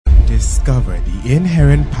Discover the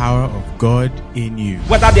inherent power of God in you.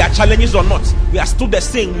 Whether there are challenges or not, we are still the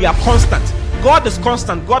same. We are constant. God is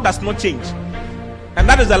constant. God does not change. And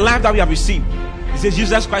that is the life that we have received. He says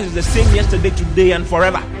Jesus Christ is the same yesterday, today, and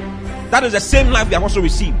forever. That is the same life we have also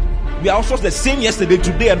received. We are also the same yesterday,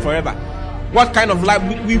 today, and forever. What kind of life?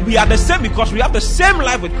 We are the same because we have the same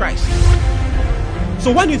life with Christ.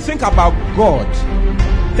 So when you think about God,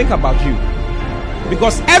 think about you.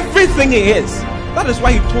 Because everything He is, that is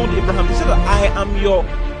why He told Abraham, He said, I am your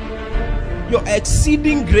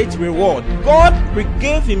exceeding great reward. God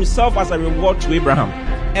gave Himself as a reward to Abraham.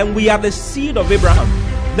 And we are the seed of Abraham.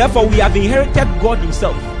 Therefore, we have inherited God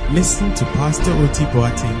Himself. Listen to Pastor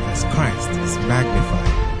Oti-Boateng as Christ is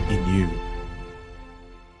magnified in you.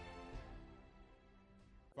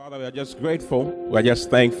 Father, we are just grateful. We are just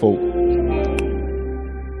thankful.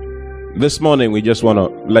 This morning, we just want to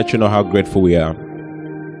let you know how grateful we are.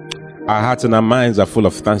 Our hearts and our minds are full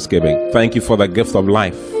of thanksgiving. Thank you for the gift of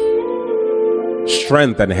life,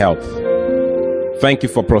 strength, and health. Thank you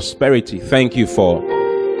for prosperity. Thank you for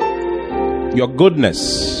your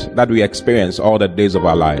goodness that we experience all the days of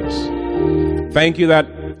our lives. Thank you that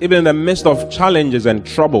even in the midst of challenges and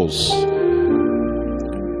troubles,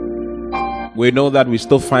 we know that we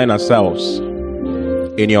still find ourselves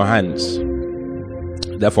in your hands.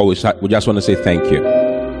 Therefore, we just want to say thank you.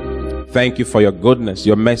 Thank you for your goodness,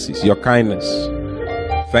 your mercies, your kindness.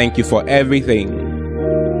 Thank you for everything.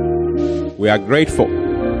 We are grateful.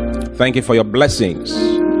 Thank you for your blessings.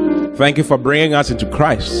 Thank you for bringing us into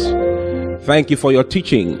Christ. Thank you for your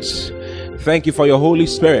teachings. Thank you for your Holy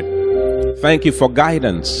Spirit. Thank you for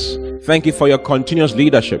guidance. Thank you for your continuous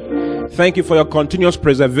leadership. Thank you for your continuous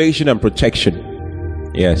preservation and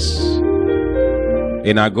protection. Yes.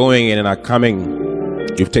 In our going and in our coming,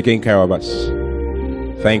 you've taken care of us.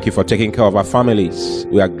 Thank you for taking care of our families.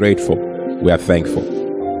 We are grateful. We are thankful.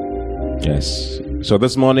 Yes. So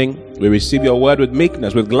this morning, we receive your word with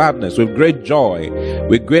meekness, with gladness, with great joy,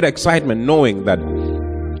 with great excitement, knowing that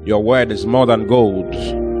your word is more than gold.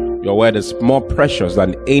 Your word is more precious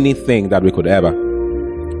than anything that we could ever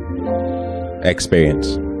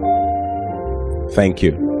experience. Thank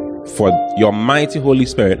you for your mighty Holy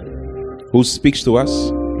Spirit who speaks to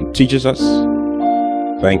us and teaches us.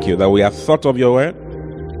 Thank you that we are taught of your word,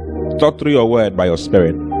 taught through your word by your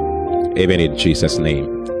Spirit. Even in Jesus'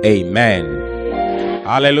 name. Amen.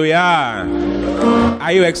 Hallelujah.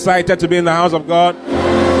 Are you excited to be in the house of God?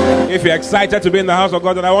 If you're excited to be in the house of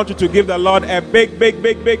God, then I want you to give the Lord a big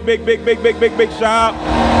shout.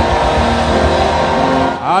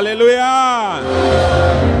 Hallelujah.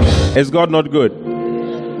 Is God not good?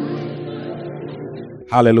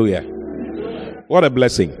 Hallelujah. What a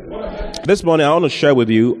blessing. This morning I want to share with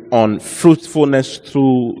you on fruitfulness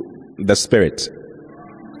through the Spirit.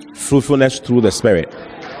 Fruitfulness through the Spirit.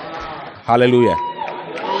 Hallelujah.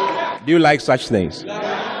 Do you like such things?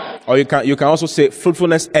 Or you can also say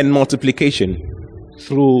fruitfulness and multiplication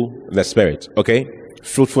through the Spirit. Okay?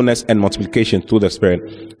 Fruitfulness and multiplication through the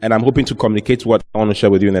Spirit. And I'm hoping to communicate what I want to share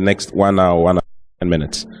with you in the next 1 hour, 1 hour, 10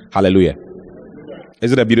 minutes. Hallelujah.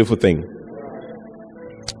 Is it a beautiful thing?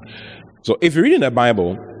 So if you read in the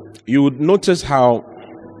Bible, you would notice how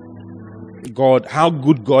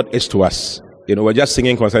good God is to us. You know, we're just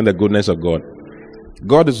singing concerning the goodness of God.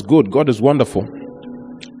 God is good. God is wonderful.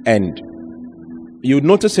 And you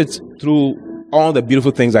notice it through all the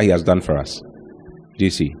beautiful things that He has done for us. Do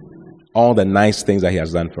you see? All the nice things that He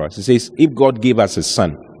has done for us. He says, if God gave us His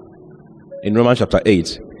Son, in Romans chapter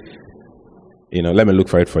 8, let me look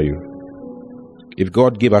for it for you. If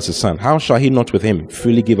God gave us His Son, how shall He not with Him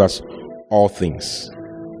freely give us all things?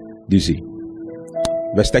 Do you see?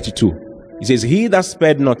 Verse 32. He says, he that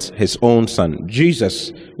spared not His own Son,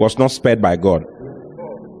 Jesus, was not spared by God.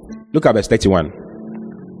 Look at verse 31.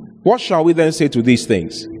 What shall we then say to these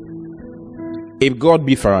things? If God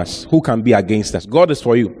be for us, who can be against us? God is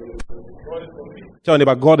for you. Tell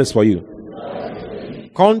neighbor, God is for you.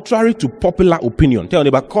 Contrary to popular opinion. Tell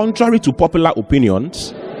neighbor, contrary to popular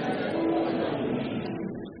opinions,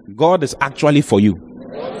 God is actually for you.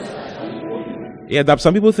 Yeah, that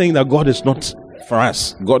some people think that God is not for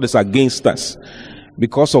us. God is against us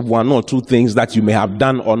because of one or two things that you may have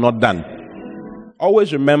done or not done.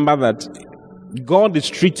 Always remember that God is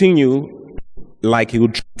treating you like He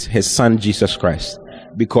would treat His Son Jesus Christ,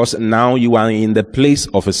 because now you are in the place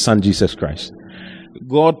of His Son Jesus Christ.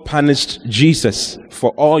 God punished Jesus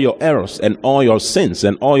for all your errors and all your sins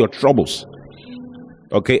and all your troubles.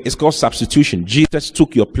 Okay, it's called substitution. Jesus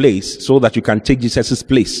took your place so that you can take Jesus'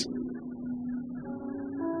 place.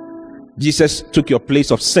 Jesus took your place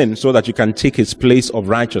of sin so that you can take His place of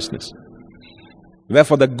righteousness.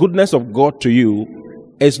 Therefore, the goodness of God to you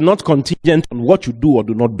is not contingent on what you do or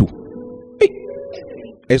do not do.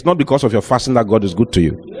 It's not because of your fasting that God is good to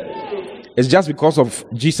you. It's just because of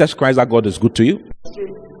Jesus Christ that God is good to you.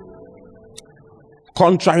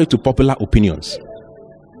 Contrary to popular opinions.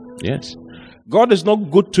 Yes. God is not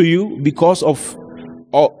good to you because of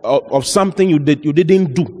something you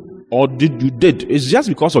didn't do or you did. It's just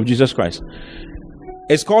because of Jesus Christ.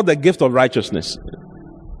 It's called the gift of righteousness.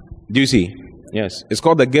 Do you see? Yes. It's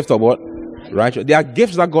called the gift of what? Righteousness. There are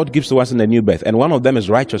gifts that God gives to us in the new birth, and one of them is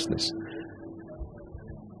righteousness.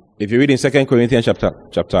 If you read in 2 Corinthians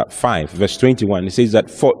chapter 5, verse 21, it says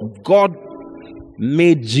that for God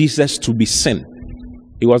made Jesus to be sin.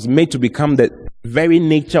 He was made to become the very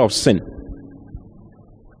nature of sin.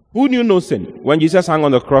 Who knew no sin? When Jesus hung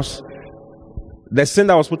on the cross, the sin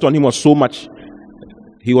that was put on him was so much.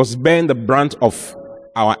 He was bearing the brunt of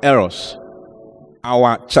our errors,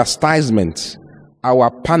 our chastisement,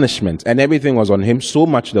 our punishment, and everything was on him, so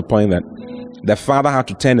much to the point that the Father had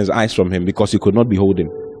to turn his eyes from him because he could not behold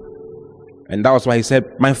him. And that was why he said,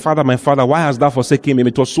 my father, why hast thou forsaken me?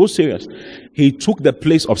 It was so serious. He took the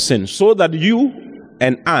place of sin so that you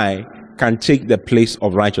and I can take the place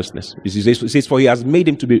of righteousness. He says, for he has made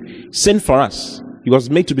him to be sin for us. He was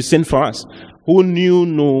made to be sin for us, who knew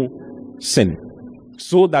no sin,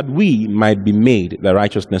 so that we might be made the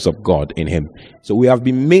righteousness of God in him. So we have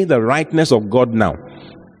been made the rightness of God now.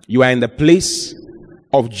 You are in the place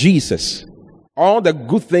of Jesus. All the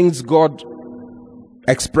good things God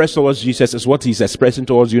expressed towards Jesus is what he's expressing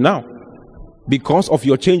towards you now. Because of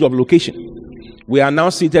your change of location, we are now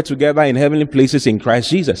seated together in heavenly places in Christ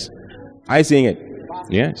Jesus. Are you seeing it?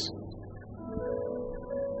 Yes.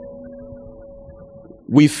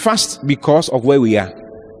 We fast because of where we are.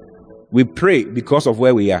 We pray because of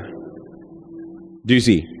where we are. Do you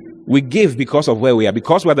see? We give because of where we are.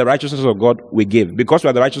 Because we are the righteousness of God, we give. Because we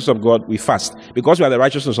are the righteousness of God, we fast. Because we are the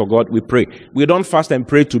righteousness of God, we pray. We don't fast and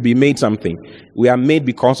pray to be made something. We are made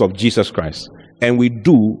because of Jesus Christ. And we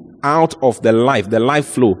do out of the life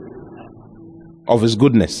flow of his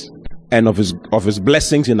goodness and of his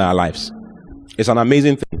blessings in our lives. It's an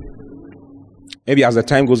amazing thing. Maybe as the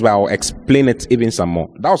time goes by, I'll explain it even some more.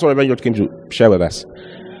 That was what Reverend George came to share with us.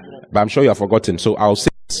 But I'm sure you have forgotten. So I'll say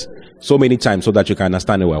it so many times so that you can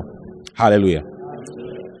understand it well. Hallelujah.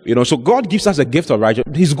 So God gives us a gift of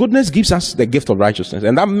righteousness. His goodness gives us the gift of righteousness.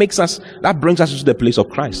 And that brings us to the place of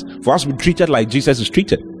Christ. For us to be treated like Jesus is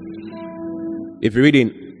treated. If you read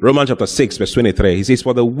in Romans chapter 6, verse 23, he says,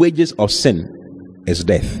 for the wages of sin is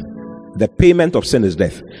death. The payment of sin is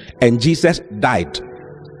death. And Jesus died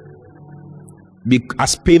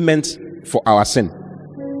as payment for our sin.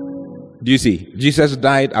 Do you see? Jesus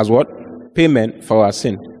died as what? Payment for our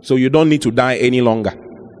sin. So you don't need to die any longer.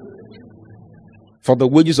 For the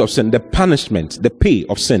wages of sin, the punishment, the pay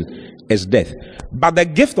of sin is death. But the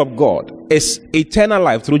gift of God is eternal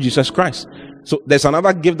life through Jesus Christ. So there's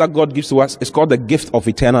another gift that God gives to us. It's called the gift of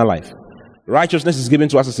eternal life. Righteousness is given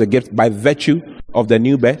to us as a gift by virtue of the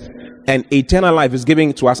new birth. And eternal life is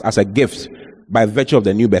given to us as a gift by virtue of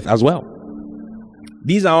the new birth as well.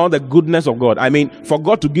 These are all the goodness of God. I mean, for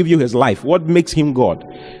God to give you his life, what makes him God?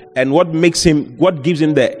 And what gives him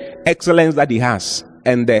the excellence that he has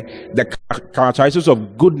and the characteristics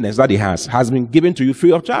of goodness that he has been given to you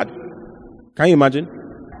free of charge. Can you imagine?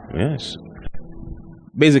 Yes.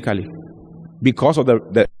 Basically, because of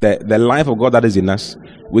the life of God that is in us,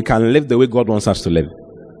 we can live the way God wants us to live.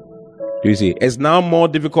 You see, it's now more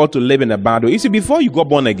difficult to live in a bad way. You see, before you got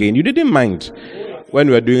born again, you didn't mind when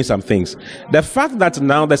we were doing some things. The fact that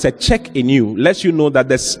now there's a check in you lets you know that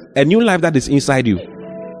there's a new life that is inside you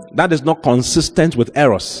that is not consistent with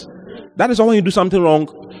errors. That is why when you do something wrong,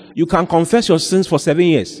 you can confess your sins for 7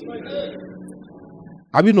 years.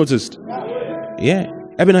 Have you noticed? Yeah.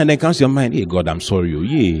 Every now and then comes to your mind, hey God, I'm sorry.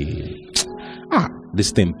 Yeah.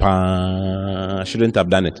 This thing, shouldn't have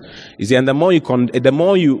done it. You see, and the more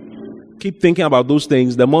you keep thinking about those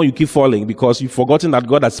things, the more you keep falling because you've forgotten that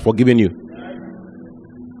God has forgiven you.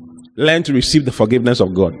 Learn to receive the forgiveness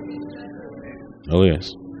of God. Oh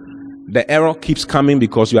yes. The error keeps coming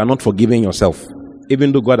because you are not forgiving yourself.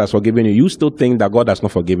 Even though God has forgiven you, you still think that God has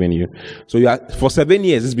not forgiven you. So for 7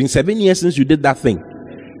 years, it's been 7 years since you did that thing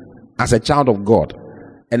as a child of God.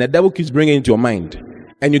 And the devil keeps bringing it into your mind.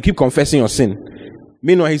 And you keep confessing your sin.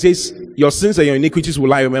 Meanwhile, he says, your sins and your iniquities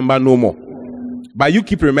will I remember no more. But you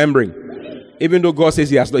keep remembering. Even though God says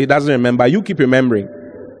he doesn't remember, you keep remembering.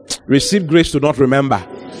 Receive grace to not remember.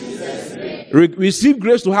 Receive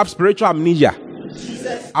grace to have spiritual amnesia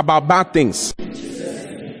about bad things.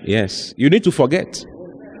 Yes. You need to forget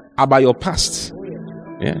about your past.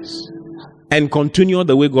 Yes. And continue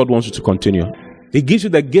the way God wants you to continue. He gives you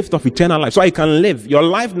the gift of eternal life so you can live. Your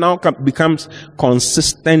life now becomes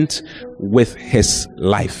consistent with his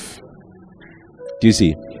life. Do you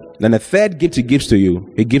see? Then the third gift he gives to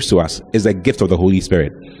you, he gives to us, is the gift of the Holy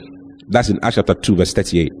Spirit. That's in Acts chapter 2, verse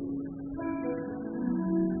 38.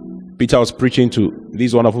 Peter was preaching to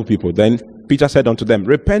these wonderful people. Then Peter said unto them,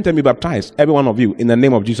 repent and be baptized, every one of you, in the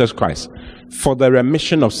name of Jesus Christ, for the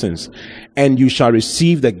remission of sins, and you shall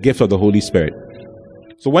receive the gift of the Holy Spirit.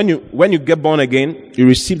 So when you get born again, you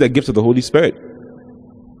receive the gift of the Holy Spirit.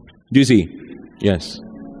 Do you see? Yes.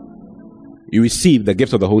 You receive the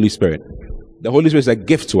gift of the Holy Spirit. The Holy Spirit is a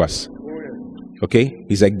gift to us. Okay?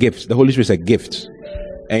 He's a gift. The Holy Spirit is a gift.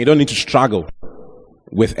 And you don't need to struggle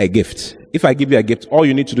with a gift. If I give you a gift, all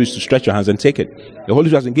you need to do is to stretch your hands and take it. The Holy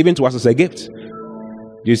Spirit has been given to us as a gift.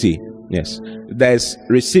 Do you see? Yes. There's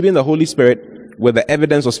receiving the Holy Spirit with the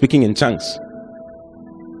evidence of speaking in tongues.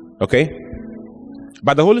 Okay?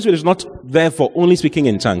 But the Holy Spirit is not there for only speaking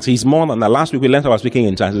in tongues. He's more than that. Last week we learned about speaking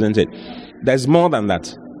in tongues, isn't it? There's more than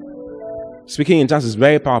that. Speaking in tongues is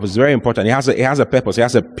very powerful. It's very important. It has a purpose. It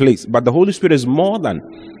has a place. But the Holy Spirit is more than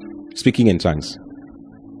speaking in tongues.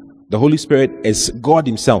 The Holy Spirit is God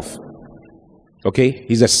himself. Okay?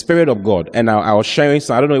 He's the Spirit of God. And I was sharing,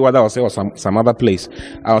 I don't know whether I was saying or some other place.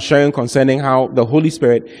 I was sharing concerning how the Holy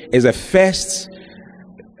Spirit is the first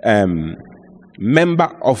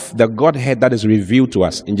member of the Godhead that is revealed to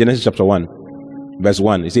us in Genesis chapter 1, verse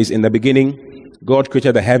 1. It says, in the beginning, God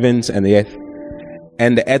created the heavens and the earth.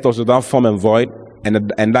 And the earth was without form and void,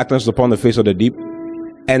 and darkness was upon the face of the deep.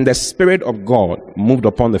 And the Spirit of God moved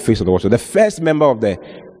upon the face of the water. So the first member of the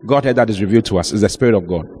Godhead that is revealed to us is the Spirit of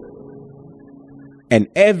God. And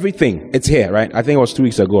everything, it's here, right? I think it was 2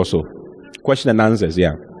 weeks ago or so. Question and answers,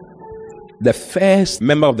 yeah. The first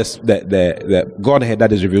member of the Godhead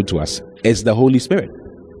that is revealed to us is the Holy Spirit.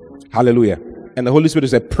 Hallelujah. And the Holy Spirit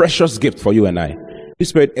is a precious gift for you and I. The Holy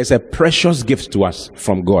Spirit is a precious gift to us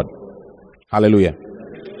from God. Hallelujah.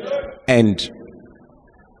 And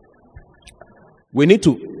we need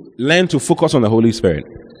to learn to focus on the Holy Spirit.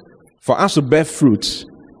 For us to bear fruit,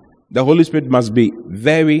 the Holy Spirit must be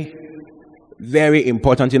very, very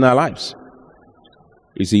important in our lives.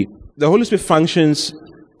 You see, the Holy Spirit functions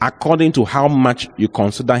according to how much you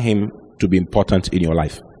consider him to be important in your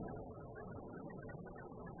life.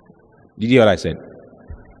 Did you hear what I said?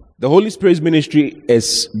 The Holy Spirit's ministry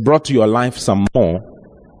is brought to your life some more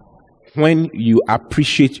when you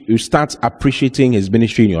start appreciating his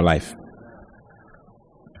ministry in your life.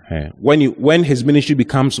 When his ministry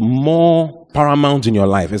becomes more paramount in your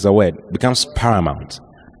life, is a word, becomes paramount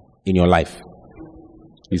in your life.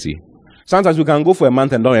 You see, sometimes we can go for a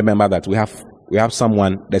month and don't remember that we have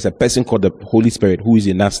someone, there's a person called the Holy Spirit who is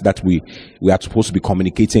in us that we are supposed to be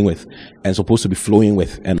communicating with and supposed to be flowing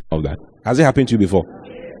with and all that. Has it happened to you before?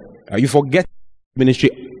 You forget ministry.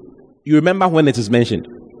 You remember when it is mentioned,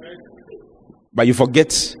 but you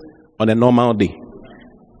forget on a normal day.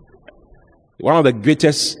 One of the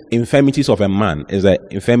greatest infirmities of a man is the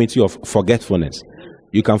infirmity of forgetfulness.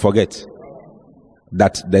 You can forget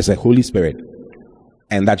that there's a Holy Spirit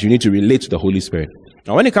and that you need to relate to the Holy Spirit.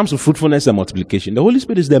 Now, when it comes to fruitfulness and multiplication, the Holy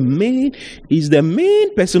Spirit is the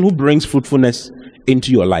main person who brings fruitfulness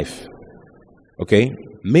into your life. Okay?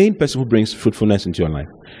 Main person who brings fruitfulness into your life.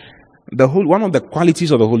 One of the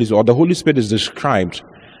qualities of the Holy Spirit, or the Holy Spirit is described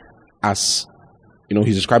as,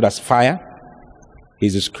 he's described as fire.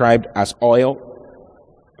 He's described as oil.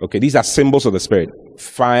 Okay, these are symbols of the Spirit.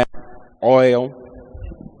 Fire, oil,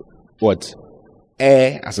 what?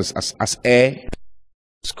 Air, as air.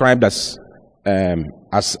 Described as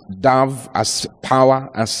dove, as power,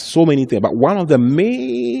 as so many things. But one of the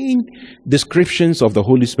main descriptions of the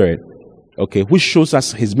Holy Spirit, okay, which shows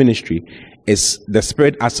us his ministry, is the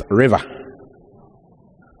Spirit as river.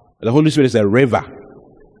 The Holy Spirit is a river.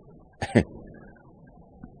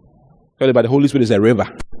 But the Holy Spirit is a river.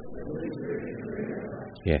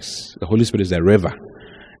 Yes, the Holy Spirit is a river.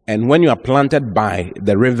 And when you are planted by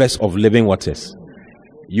the rivers of living waters,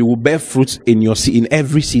 you will bear fruit in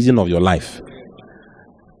every season of your life.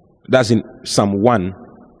 That's in Psalm 1,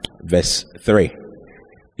 verse 3.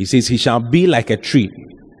 He says, he shall be like a tree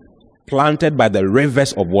planted by the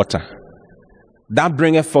rivers of water, that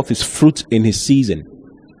bringeth forth his fruit in his season.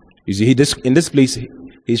 You see, in this place,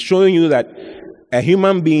 he's showing you that a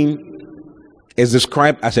human being is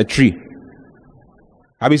described as a tree.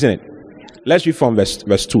 Have you seen it? Let's read from verse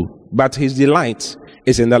 2. But his delight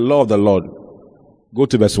is in the law of the Lord. Go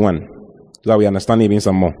to verse 1, so that we understand even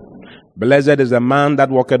some more. Blessed is the man that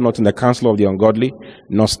walketh not in the counsel of the ungodly,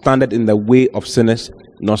 nor standeth in the way of sinners,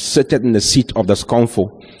 nor sitteth in the seat of the scornful.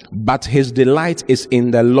 But his delight is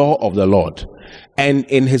in the law of the Lord, And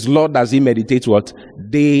in his law does he meditate what?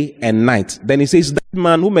 Day and night. Then he says, that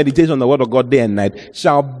man who meditates on the word of God day and night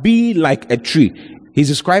shall be like a tree. He's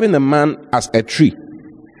describing the man as a tree.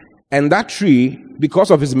 And that tree,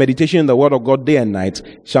 because of his meditation in the word of God day and night,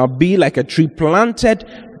 shall be like a tree planted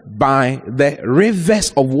by the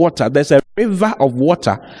rivers of water. There's a river of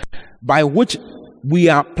water by which we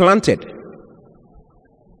are planted.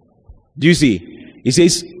 Do you see? He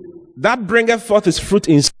says, that bringeth forth his fruit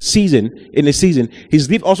in a season, his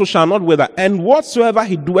leaf also shall not wither, and whatsoever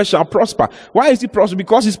he doeth shall prosper. Why is he prosper?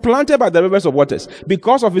 Because he's planted by the rivers of waters,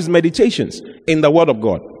 because of his meditations in the word of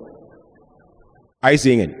God. Are you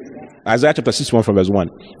seeing it? Isaiah chapter 61 from verse 1.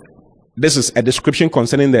 This is a description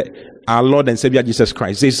concerning our Lord and Savior Jesus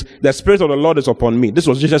Christ. It says, the Spirit of the Lord is upon me. This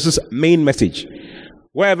was Jesus' main message.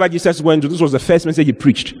 Wherever Jesus went to, this was the first message he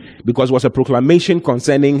preached, because it was a proclamation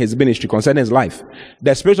concerning his ministry, concerning his life.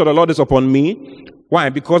 The Spirit of the Lord is upon me. Why?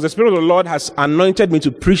 Because the Spirit of the Lord has anointed me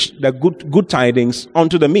to preach the good tidings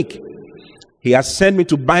unto the meek. He has sent me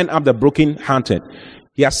to bind up the brokenhearted.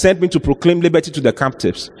 He has sent me to proclaim liberty to the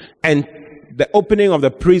captives, and the opening of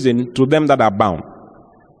the prison to them that are bound,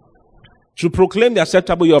 to proclaim the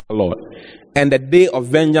acceptable year of the Lord, and the day of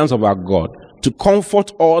vengeance of our God, to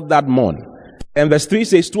comfort all that mourn. And verse 3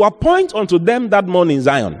 says, to appoint unto them that mourn in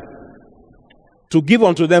Zion, to give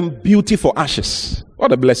unto them beauty for ashes.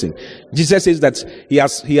 What a blessing. Jesus says that he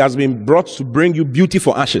has been brought to bring you beauty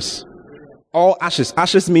for ashes. All ashes.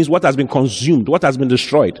 Ashes means what has been consumed, what has been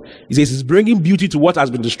destroyed. He says he's bringing beauty to what has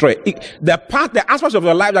been destroyed. The aspects of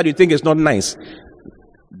your life that you think is not nice,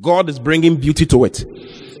 God is bringing beauty to it.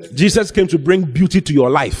 Jesus came to bring beauty to your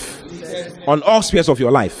life, on all spheres of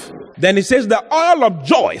your life. Then he says the oil of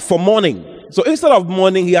joy for mourning. So instead of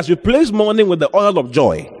mourning, he has replaced mourning with the oil of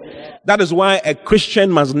joy. That is why a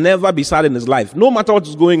Christian must never be sad in his life. No matter what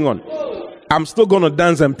is going on, I'm still going to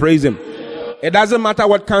dance and praise him. It doesn't matter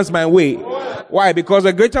what comes my way. Why? Because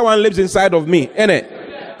the greater one lives inside of me,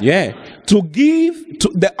 innit? Yeah. To give to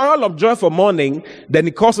the oil of joy for mourning, then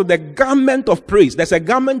it calls it the garment of praise. There's a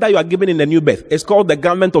garment that you are given in the new birth. It's called the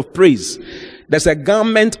garment of praise. There's a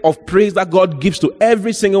garment of praise that God gives to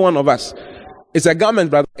every single one of us. It's a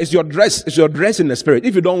garment, brother. It's your dress. It's your dress in the spirit.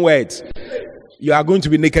 If you don't wear it, you are going to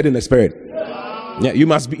be naked in the spirit. Yeah, you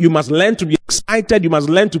must learn to be excited. You must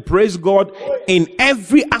learn to praise God in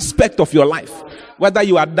every aspect of your life. Whether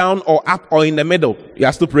you are down or up or in the middle, you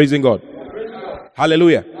are still praising God.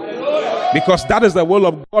 Hallelujah. Because that is the will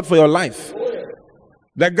of God for your life.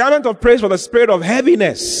 The garment of praise for the spirit of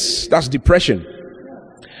heaviness, that's depression,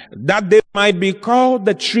 that they might be called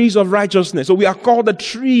the trees of righteousness. So we are called the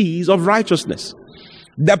trees of righteousness.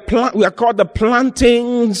 We are called the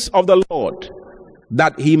plantings of the Lord,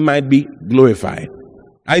 that he might be glorified.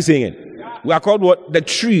 Are you saying it? We are called what? The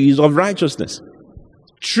trees of righteousness.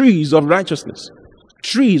 Trees of righteousness.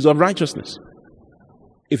 Trees of righteousness.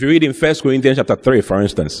 If you read in 1 Corinthians chapter 3, for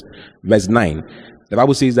instance, verse 9, the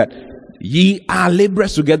Bible says that ye are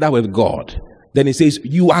laborers together with God. Then it says,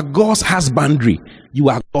 you are God's husbandry. You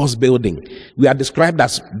are God's building. We are described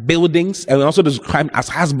as buildings, and we are also described as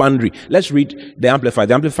husbandry. Let's read the Amplified.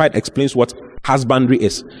 The Amplified explains what husbandry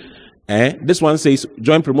is. This one says,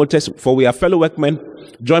 join promoters, for we are fellow workmen.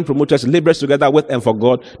 Join promoters, laborers together with and for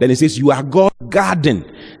God. Then it says, you are God's garden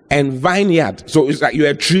and vineyard. So it's like you are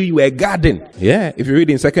a tree, you are a garden. Yeah. If you read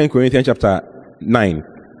in 2 Corinthians chapter 9,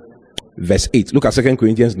 verse 8. Look at 2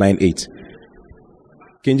 Corinthians 9:8.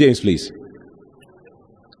 King James, please.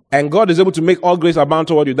 And God is able to make all grace abound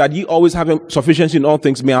toward you, that ye always having sufficiency in all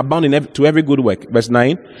things may abound to every good work. Verse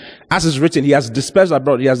 9. As is written, he has dispersed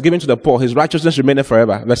abroad, he has given to the poor, his righteousness remaineth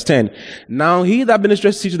forever. Verse 10. Now he that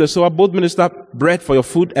ministereth seed to the sower, both minister bread for your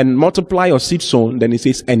food and multiply your seed sown. Then he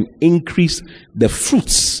says, and increase the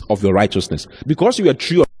fruits of your righteousness. Because you are a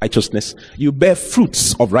tree of righteousness, you bear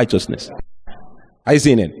fruits of righteousness. Are you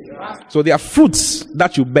seeing it? So there are fruits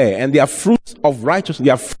that you bear, and they are fruits of righteousness.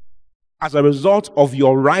 They are fruits as a result of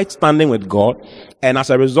your right standing with God, and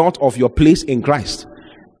as a result of your place in Christ.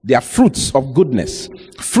 They are fruits of goodness,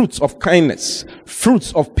 fruits of kindness,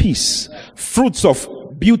 fruits of peace, fruits of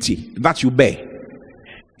beauty that you bear.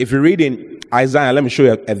 If you read in Isaiah, let me show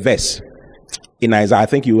you a verse in Isaiah. I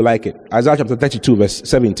think you will like it. Isaiah chapter 32, verse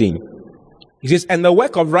 17. He says, and the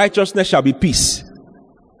work of righteousness shall be peace,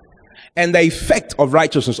 and the effect of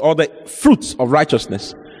righteousness, or the fruits of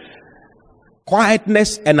righteousness,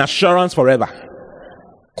 quietness and assurance forever.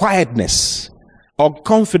 Quietness or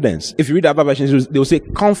confidence. If you read other versions, they will say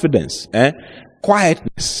confidence.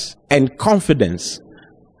 Quietness and confidence.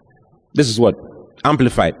 This is what?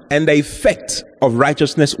 Amplified. And the effect of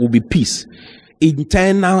righteousness will be peace.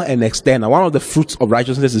 Internal and external. One of the fruits of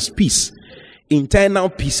righteousness is peace. internal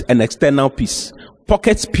peace and external peace.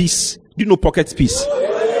 Pocket peace. Do you know pocket peace?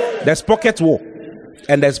 There's pocket war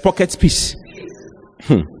and there's pocket peace.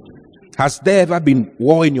 Has there ever been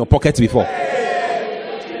war in your pocket before?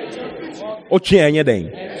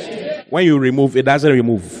 When you remove, it doesn't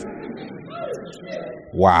remove.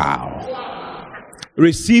 Wow.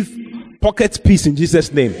 Receive pocket peace in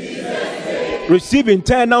Jesus' name. Receive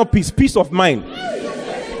internal peace, peace of mind.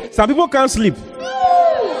 Some people can't sleep.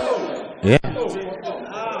 Yeah.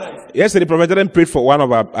 Yesterday, Prophet Eden prayed for one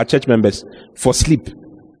of our church members for sleep.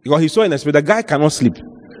 Because he saw in the spirit, the guy cannot sleep.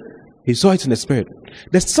 He saw it in the spirit.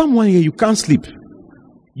 There's someone here, you can't sleep.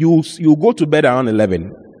 You go to bed around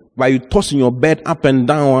 11. But you toss in your bed up and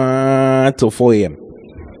down till 4 a.m.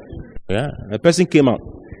 Yeah. The person came out.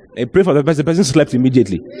 They prayed for the person slept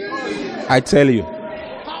immediately. I tell you.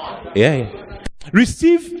 Yeah.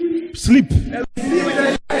 Receive sleep.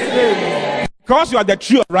 Because you are the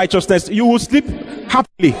tree of righteousness, you will sleep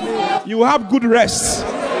happily. You will have good rest.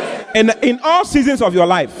 And in all seasons of your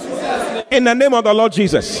life. In the name of the Lord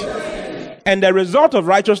Jesus. And the result of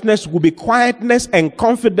righteousness will be quietness and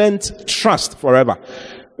confident trust forever.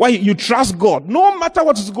 Why you trust God. No matter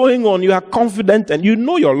what is going on, you are confident and you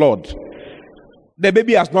know your Lord. The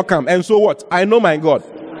baby has not come. And so what? I know my God.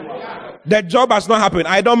 The job has not happened.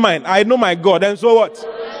 I don't mind. I know my God. And so what?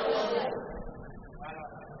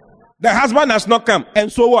 The husband has not come.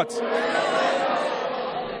 And so what?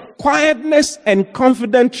 Quietness and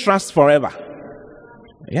confident trust forever.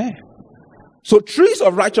 Yeah. So trees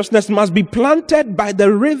of righteousness must be planted by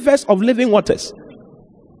the rivers of living waters.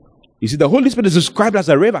 You see, the Holy Spirit is described as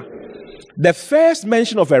a river. The first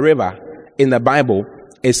mention of a river in the Bible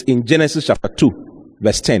is in Genesis chapter 2,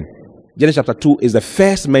 verse 10. Genesis chapter 2 is the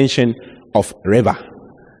first mention of river.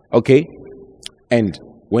 Okay? And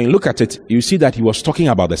when you look at it, you see that he was talking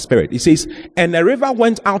about the Spirit. He says, and a river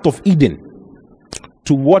went out of Eden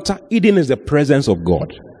to water. Eden is the presence of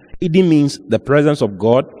God. Eden means the presence of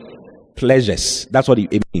God, pleasures. That's what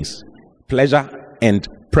it means. Pleasure and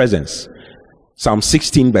presence. Psalm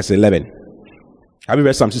 16 verse 11. Have you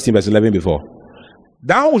read Psalm 16 verse 11 before?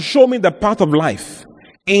 Thou will show me the path of life.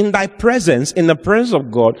 In thy presence, in the presence of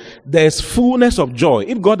God, there is fullness of joy.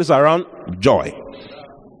 If God is around, joy.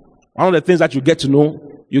 One of the things that you get to know,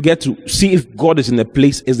 you get to see if God is in the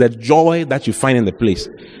place, is the joy that you find in the place.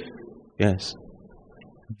 Yes.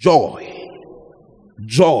 Joy.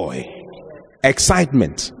 Joy.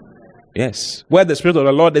 Excitement. Yes. Where the Spirit of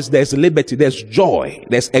the Lord is, there's liberty, there's joy,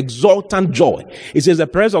 there's exultant joy. It says the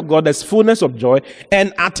presence of God, there's fullness of joy,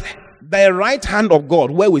 and at the right hand of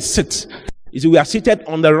God, where we sit, you see, we are seated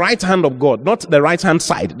on the right hand of God, not the right hand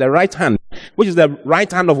side, the right hand, which is the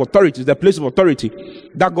right hand of authority, the place of authority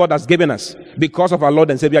that God has given us because of our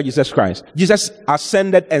Lord and Savior Jesus Christ. Jesus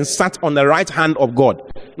ascended and sat on the right hand of God.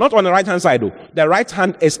 Not on the right hand side though. The right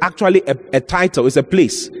hand is actually a title, it's a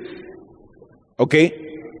place. Okay?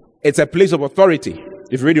 It's a place of authority.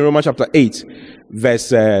 If you read in Romans chapter 8, verse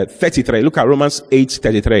 33. Look at Romans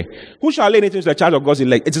 8:33. Who shall lay anything to the charge of God's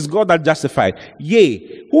elect? It is God that justified.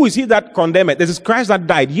 Yea, who is he that condemneth? This is Christ that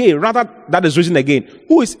died. Yea, rather that is risen again.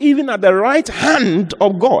 Who is even at the right hand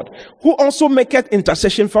of God, who also maketh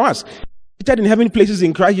intercession for us. Seated in heavenly places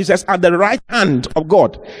in Christ Jesus at the right hand of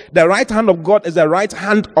God. The right hand of God is the right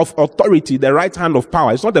hand of authority, the right hand of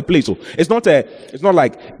power. It's not a place. It's not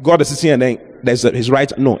like God is sitting and then there's his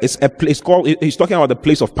right. No, it's a place called, he's talking about the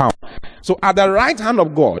place of power. So at the right hand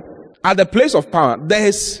of God, at the place of power,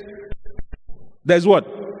 there's what?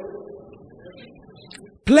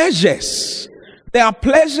 Pleasures. There are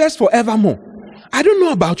pleasures forevermore. I don't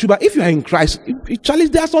know about you, but if you are in Christ, Charlie,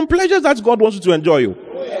 there are some pleasures that God wants you to enjoy you.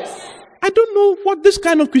 I don't know what this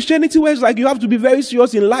kind of Christianity was like. You have to be very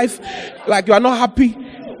serious in life. Like you are not happy.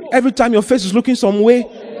 Every time your face is looking some way.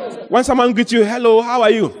 When someone greets you, hello, how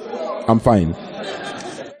are you? I'm fine.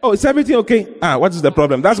 Oh, is everything okay? What is the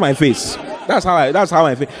problem? That's my face. That's how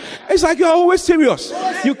I feel. It's like you're always serious.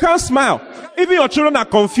 You can't smile. Even your children are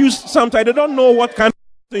confused sometimes. They don't know what kind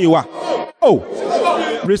of person you are.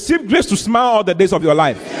 Oh, receive grace to smile all the days of your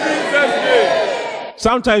life.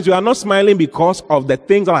 Sometimes you are not smiling because of the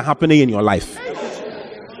things that are happening in your life.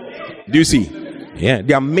 Do you see? Yeah,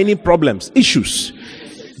 there are many problems, issues.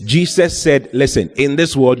 Jesus said, listen, in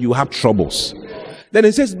this world you have troubles. Then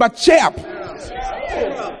he says, but cheer up.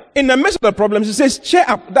 In the midst of the problems, he says, cheer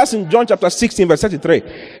up. That's in John chapter 16, verse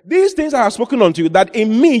 33. These things I have spoken unto you, that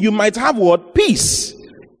in me you might have what? Peace.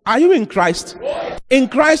 Are you in Christ? In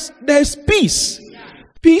Christ, there is peace.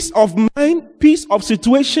 Peace of mind, peace of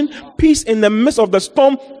situation, peace in the midst of the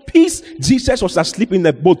storm, peace. Jesus was asleep in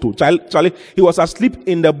the boat too. Charlie, he was asleep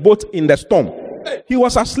in the boat in the storm. He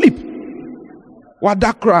was asleep.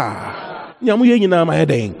 Wadakra.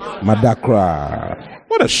 Madakra.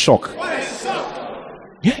 What a shock.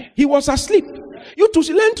 Yeah, he was asleep. You to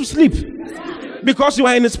learn to sleep. Because you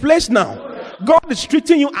are in his place now. God is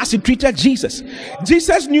treating you as he treated Jesus.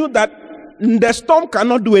 Jesus knew that the storm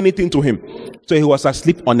cannot do anything to him. So he was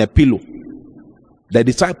asleep on a pillow. The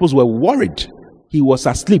disciples were worried. He was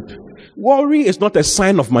asleep. Worry is not a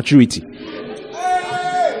sign of maturity.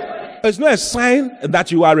 It's not a sign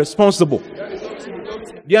that you are responsible.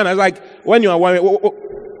 Yeah, it's like when you are worried,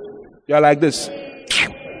 you're like this.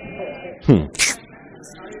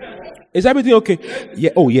 Is everything okay? Yeah.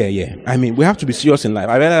 Oh, yeah. I mean, we have to be serious in life.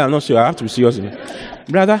 I'm not sure. I have to be serious in life.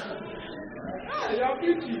 Brother,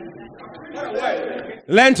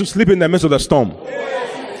 learn to sleep in the midst of the storm.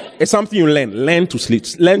 It's something you learn. Learn to sleep.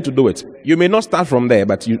 Learn to do it. You may not start from there,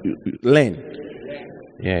 but you learn.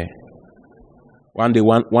 Yeah. One day,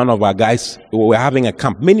 one of our guys, we were having a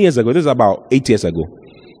camp many years ago. This is about 8 years ago.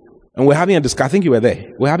 And we're having a discussion. I think you were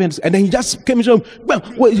there. And then he just came and said,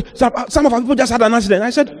 well, some of our people just had an accident.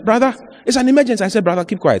 I said, brother, it's an emergency. I said, brother,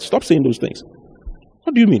 keep quiet. Stop saying those things.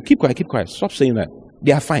 What do you mean? Keep quiet. Stop saying that.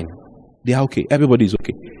 They are fine. They are okay. Everybody is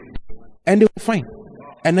okay. And they were fine.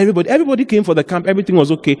 And everybody came for the camp. Everything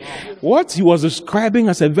was okay. What he was describing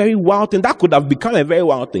as a very wild thing, that could have become a very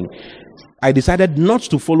wild thing. I decided not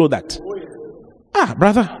to follow that.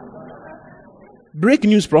 Brother, break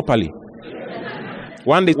news properly.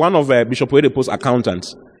 One day, one of Bishop Oti-Boateng's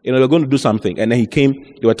accountants, they were going to do something, and then he came,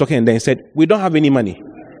 they were talking, and then he said, we don't have any money.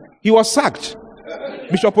 He was sacked.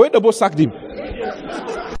 Bishop Oti-Boateng sacked him.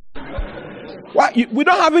 What? We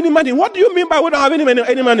don't have any money. What do you mean by we don't have any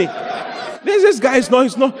money? This guy is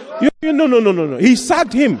not, no. He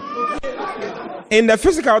sacked him. In the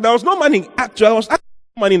physical, there was no money. Actually, there was no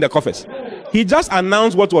money in the coffers. He just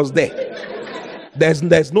announced what was there.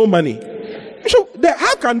 There's no money. Bishop,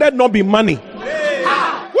 how can there not be money?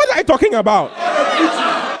 What are you talking about?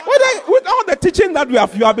 With all the teaching that you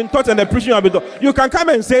have been taught and the preaching you have been taught, you can come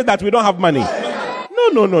and say that we don't have money.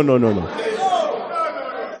 No.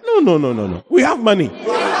 No. We have money.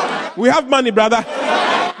 We have money, brother.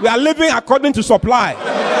 We are living according to supply.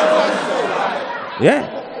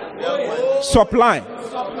 Yeah. Supply.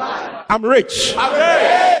 I'm rich.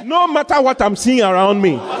 No matter what I'm seeing around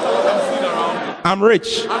me, I'm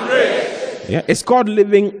rich. Yeah. It's called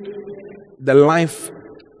living the life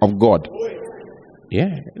of God.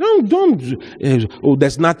 Yeah. Don't.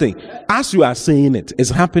 There's nothing. As you are saying it, it's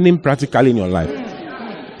happening practically in your life.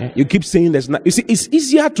 Yeah. You keep saying there's not. You see, it's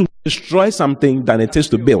easier to destroy something than it is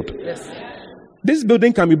to build. This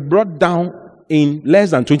building can be brought down in less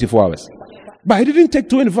than 24 hours. But it didn't take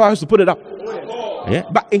 24 hours to put it up. Yeah.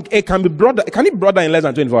 But it can be brought down. Can it be brought down in less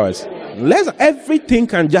than 24 hours? Everything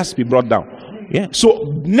can just be brought down. Yeah. So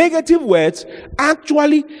negative words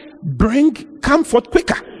actually bring comfort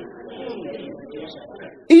quicker.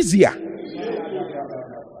 Easier.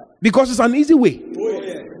 Because it's an easy way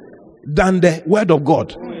than the word of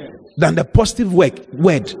God. Than the positive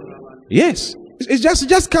word. Yes. It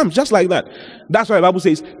just comes just like that. That's why the Bible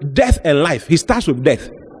says death and life. He starts with death.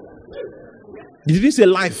 He didn't say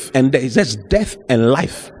life and death. He says death and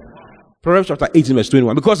life. Proverbs chapter 18 verse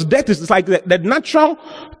 21. Because death is like the natural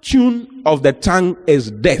tune of the tongue is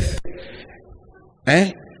death.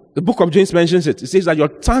 The book of James mentions it. It says that your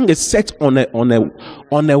tongue is set on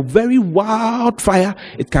a very wild fire.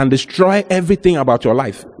 It can destroy everything about your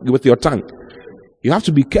life with your tongue. You have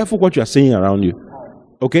to be careful what you are saying around you.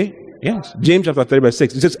 Okay? Yes. James chapter 3 verse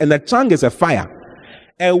 6. It says, and the tongue is a fire,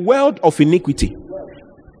 a world of iniquity.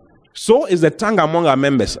 So is the tongue among our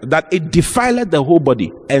members, that it defileth the whole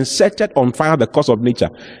body, and setteth on fire the course of nature,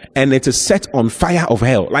 and it is set on fire of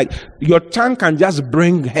hell. Like your tongue can just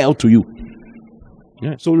bring hell to you.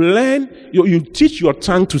 Yeah. So learn, you teach your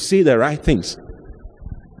tongue to say the right things.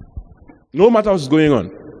 No matter what's going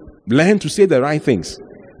on, learn to say the right things.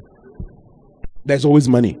 There's always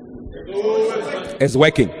money. It's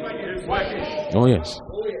working. Oh yes.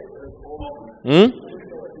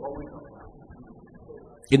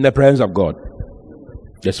 In the presence of God,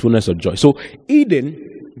 there's fullness of joy. So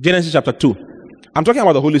Eden, Genesis chapter 2. I'm talking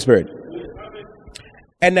about the Holy Spirit.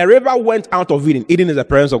 And the river went out of Eden. Eden is the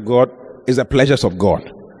presence of God, is the pleasures of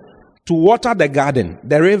God. To water the garden.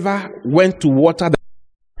 The river went to water the garden.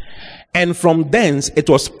 And from thence it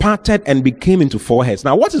was parted and became into four heads.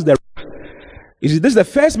 Now what is the river? This is the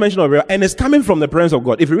first mention of river, and it's coming from the presence of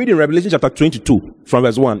God. If you read in Revelation chapter 22 from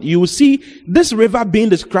verse 1, you will see this river being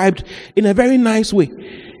described in a very nice way.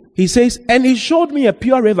 He says, and he showed me a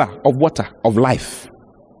pure river of water of life,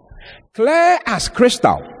 clear as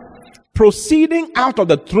crystal, proceeding out of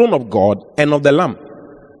the throne of God and of the Lamb.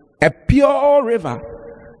 A pure river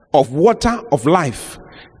of water of life,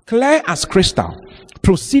 clear as crystal,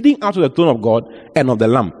 proceeding out of the throne of God and of the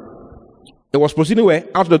Lamb. It was proceeding where?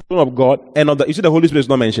 Out of the throne of God and of the, you see the Holy Spirit is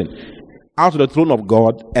not mentioned. Out of the throne of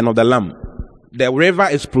God and of the Lamb. The river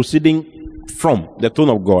is proceeding from the throne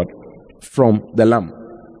of God, from the Lamb.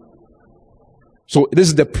 So this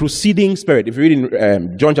is the proceeding spirit. If you read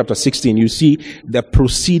in John chapter 16, you see the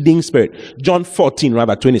proceeding spirit. John 14,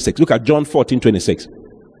 rather, 26. Look at John 14, 26.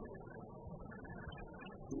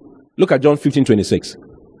 Look at John 15, 26.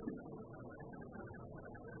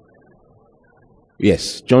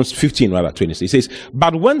 Yes, John 15, rather, 26. It says,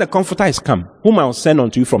 but when the Comforter is come, whom I will send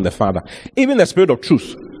unto you from the Father, even the Spirit of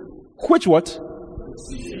truth, which what?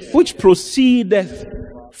 Which proceedeth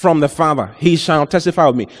from the Father, he shall testify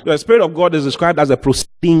of me. The Spirit of God is described as a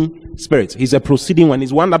proceeding spirit. He's a proceeding one.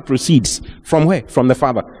 He's one that proceeds from where? From the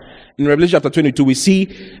Father. In Revelation chapter 22, we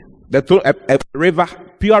see a river,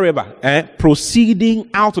 pure river,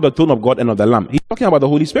 proceeding out of the throne of God and of the Lamb. He's talking about the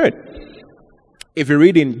Holy Spirit. If you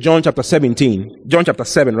read in John chapter 7,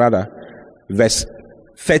 verse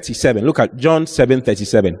 37. Look at John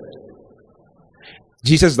 7:37.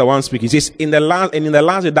 Jesus is the one speaking. He says, in the last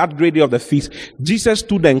day, that great day of the feast, Jesus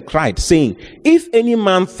stood and cried, saying, if any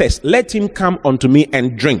man thirst, let him come unto me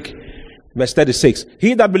and drink. Verse 36.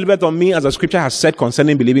 He that believeth on me, as the scripture has said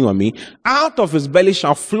concerning believing on me, out of his belly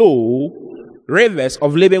shall flow rivers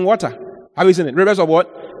of living water. Have you seen it? Rivers of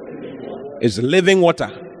what? It's living water.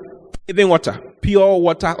 Living water. Pure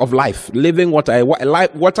water of life. Living water.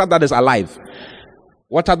 Water that is alive.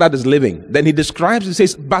 Water that is living. Then he describes, he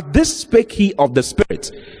says, but this spake he of the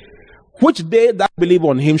Spirit, which they that believe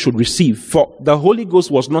on him should receive. For the Holy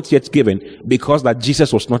Ghost was not yet given, because that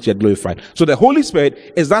Jesus was not yet glorified. So the Holy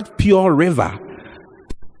Spirit is that pure river,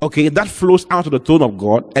 okay, that flows out of the throne of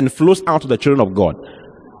God and flows out to the children of God.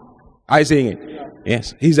 Are you saying it?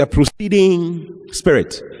 Yes. He's a proceeding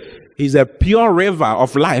spirit. He's a pure river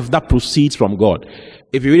of life that proceeds from God.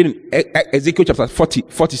 If you read in Ezekiel chapter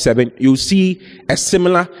 47, you see a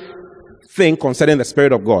similar thing concerning the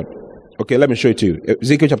Spirit of God. Okay, let me show it to you.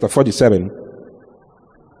 Ezekiel chapter 47.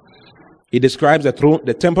 He describes the throne,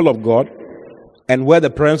 the temple of God, and where the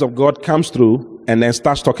presence of God comes through, and then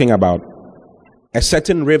starts talking about a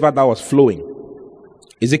certain river that was flowing.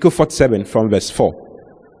 Ezekiel 47 from verse 4.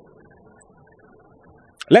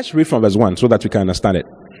 Let's read from verse 1 so that we can understand it.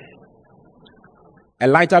 A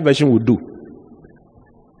lighter version will do.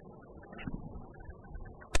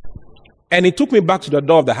 And he took me back to the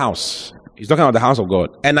door of the house. He's talking about the house of God.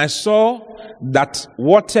 And I saw that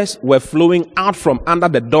waters were flowing out from under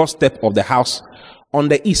the doorstep of the house on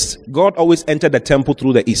the east. God always entered the temple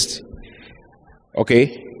through the east.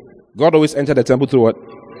 Okay? God always entered the temple through what?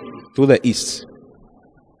 Through the east.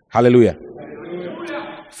 Hallelujah.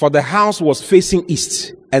 For the house was facing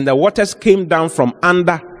east, and the waters came down from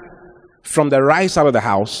the right side of the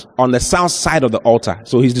house on the south side of the altar.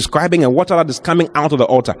 So he's describing a water that is coming out of the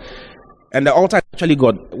altar. And the altar actually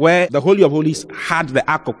God, where the Holy of Holies had the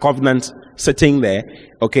Ark of Covenant sitting there.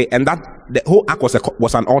 Okay, and that the whole Ark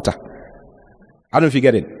was an altar. I don't know if you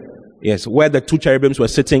get it. Yes, where the two cherubims were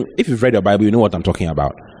sitting. If you've read your Bible, you know what I'm talking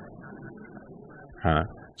about.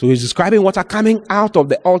 So he's describing water coming out of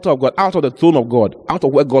the altar of God, out of the throne of God, out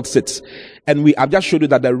of where God sits. And I've just showed you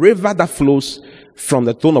that the river that flows from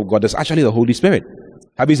the throne of God is actually the Holy Spirit.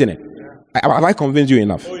 Have you seen it? Have I convinced you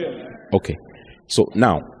enough? Okay. So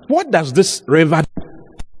now, what does this river do?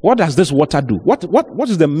 What does this water do? What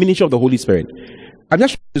is the ministry of the Holy Spirit? I've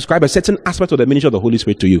just described a certain aspect of the ministry of the Holy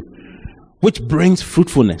Spirit to you, which brings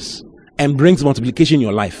fruitfulness and brings multiplication in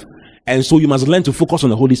your life. And so you must learn to focus on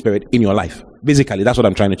the Holy Spirit in your life. Basically, that's what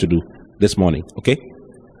I'm trying to do this morning. Okay?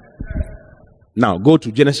 Now, go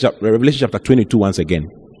to Revelation chapter 22 once again,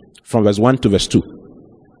 from verse 1 to verse 2.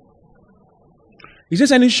 He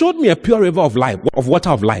says, and he showed me a pure river of life, of water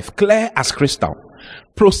of life, clear as crystal,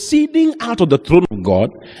 proceeding out of the throne of God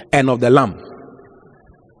and of the Lamb.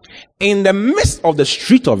 In the midst of the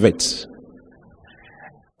street of it.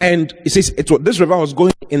 And it says, this river was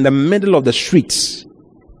going in the middle of the streets.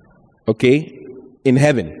 Okay, in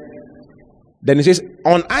heaven. Then it says,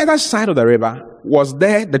 on either side of the river was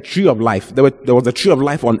there the tree of life. There was the tree of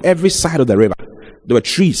life on every side of the river. There were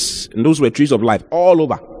trees, and those were trees of life all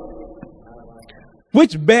over,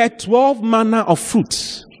 which bare 12 manner of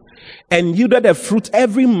fruits, and yielded a fruit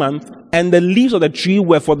every month, and the leaves of the tree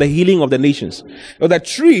were for the healing of the nations. So the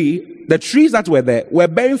trees that were there were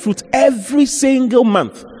bearing fruit every single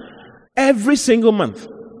month. Every single month.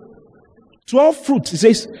 12 fruits, it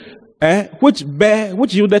says, which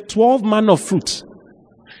yielded 12 manner of fruit,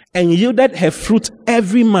 and yielded her fruit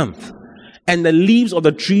every month, and the leaves of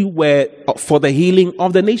the tree were for the healing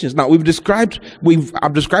of the nations. Now, I've described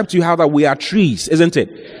to you how that we are trees, isn't it?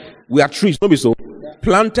 We are trees, don't be so.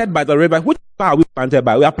 Planted by the river. Which are we planted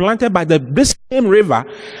by? We are planted by this same river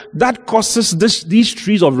that causes these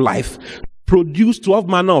trees of life produce 12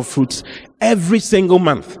 manner of fruits every single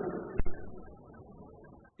month.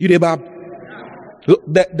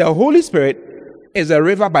 The Holy Spirit is a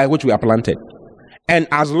river by which we are planted. And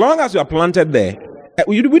as long as you are planted there,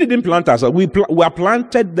 we didn't plant ourselves. We are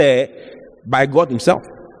planted there by God himself.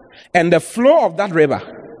 And the flow of that river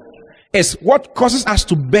is what causes us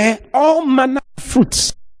to bear all manner of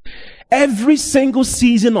fruits every single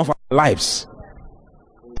season of our lives.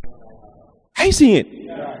 Are you seeing it?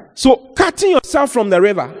 So cutting yourself from the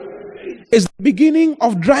river is the beginning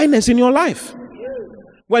of dryness in your life.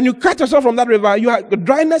 When you cut yourself from that river, the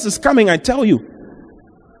dryness is coming, I tell you.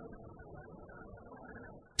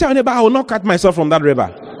 Tell anybody, I will not cut myself from that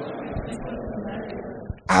river.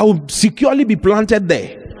 I will securely be planted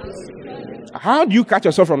there. How do you cut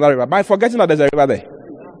yourself from that river? By forgetting that there's a river there.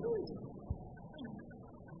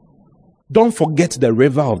 Don't forget the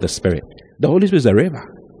river of the Spirit. The Holy Spirit is a river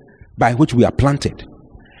by which we are planted.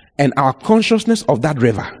 And our consciousness of that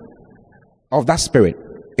river, of that Spirit,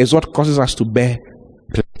 is what causes us to bear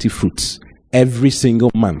plenty fruits every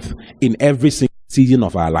single month, in every single season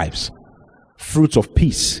of our lives. Fruits of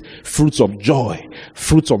peace, fruits of joy,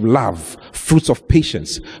 fruits of love, fruits of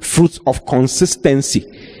patience, fruits of consistency,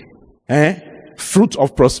 fruit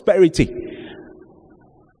of prosperity,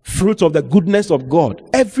 fruit of the goodness of God.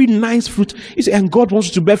 Every nice fruit. And God wants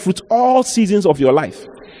you to bear fruit all seasons of your life.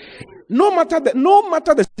 No matter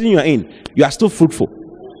the season you are in, you are still fruitful.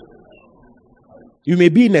 You may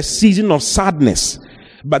be in a season of sadness,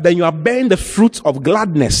 but then you are bearing the fruit of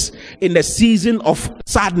gladness in the season of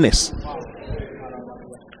sadness.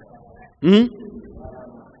 You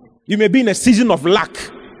may be in a season of lack,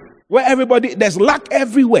 where there's lack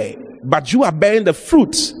everywhere, but you are bearing the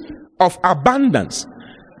fruits of abundance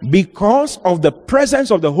because of the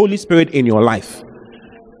presence of the Holy Spirit in your life.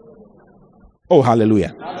 Oh,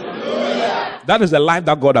 hallelujah. Hallelujah. That is the life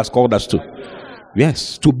that God has called us to.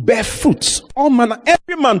 Yes, to bear fruits all manner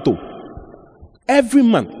every month. Every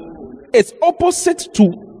month. It's opposite to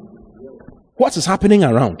what is happening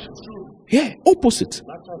around. Yeah, opposite.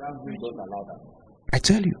 I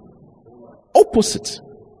tell you. Opposite.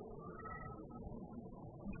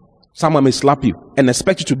 Someone may slap you and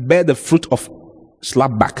expect you to bear the fruit of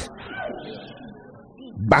slap back.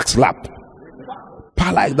 Back slap.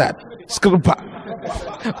 Pa like that. Skip pa.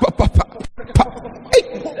 Pa pa pa. Pa.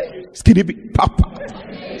 Hey. Skiddy pa pa.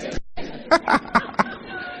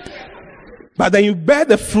 But then you bear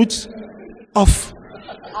the fruit of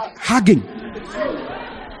hugging.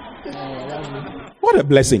 What a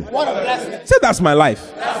blessing. What a blessing. Say that's my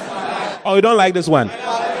life. That's my life. Oh, you don't like this one?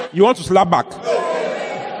 You want to slap back?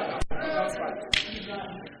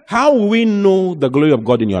 How will we know the glory of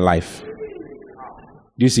God in your life?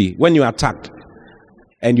 You see, when you are attacked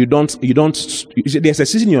and you see, there's a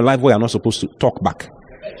season in your life where you're not supposed to talk back.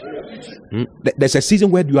 There's a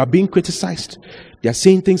season where you are being criticized. They are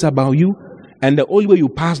saying things about you, and the only way you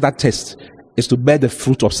pass that test is to bear the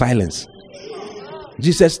fruit of silence.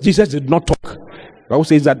 Jesus did not talk. The Bible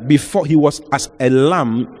says that before he was as a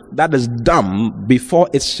lamb that is dumb before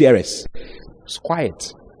its shearers. It's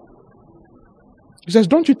quiet. He says,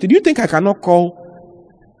 do you think I cannot call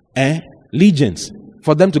legions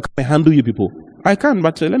for them to come and handle you people? I can,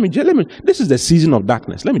 but let me. This is the season of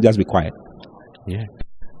darkness. Let me just be quiet. Yeah.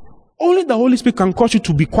 Only the Holy Spirit can cause you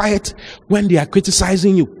to be quiet when they are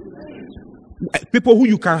criticizing you. People who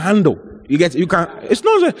you can handle. It's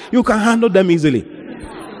not that you can handle them easily.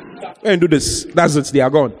 And do this. That's it. They are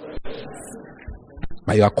gone.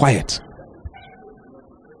 But you are quiet.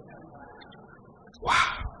 Wow.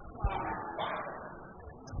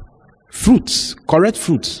 Fruits. Correct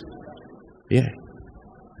fruits. Yeah.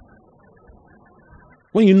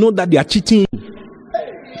 When you know that they are cheating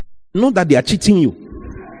you.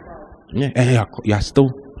 Yeah, you are still.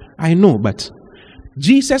 I know, but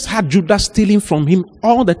Jesus had Judas stealing from him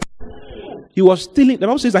all the time. He was stealing. The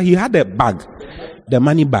Bible says that he had a bag, the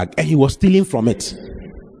money bag, and he was stealing from it.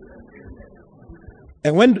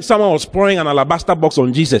 And when someone was pouring an alabaster box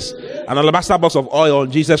on Jesus, an alabaster box of oil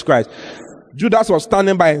on Jesus Christ, Judas was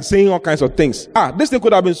standing by and saying all kinds of things. This thing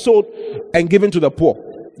could have been sold and given to the poor.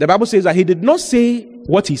 The Bible says that he did not say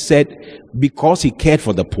what he said because he cared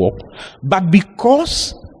for the poor, but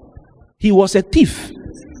because he was a thief.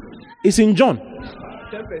 It's in John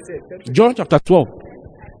chapter 12,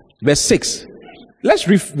 verse 6. Let's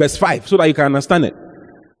read verse 5 so that you can understand it.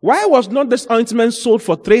 Why was not this ointment sold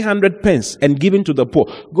for 300 pence and given to the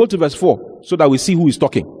poor? Go to verse 4. so that we see who is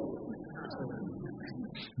talking.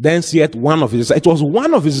 Then saith one of his, it was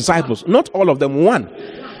one of his disciples, not all of them, one.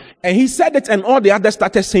 And he said it, and all the others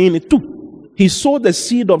started saying it too. He sowed the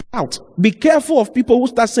seed of doubt. Be careful of people who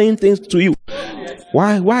start saying things to you.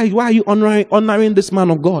 Why are you honoring this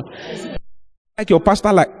man of God? Like your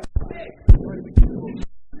pastor, like,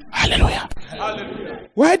 hallelujah.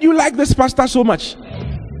 Why do you like this pastor so much?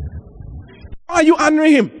 Why are you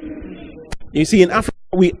honoring him? You see, in Africa,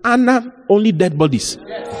 we honor only dead bodies.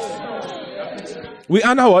 We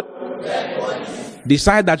honor what?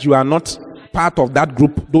 Decide that you are not part of that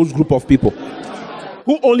group, those group of people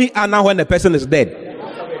who only honor when the person is dead.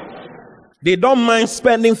 They don't mind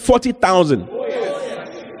spending 40,000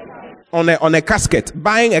 on a casket,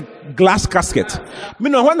 buying a glass casket.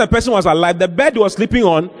 Meanwhile, when the person was alive, the bed he was sleeping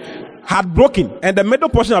on had broken, and the middle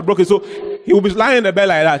portion had broken, so he would be lying in the bed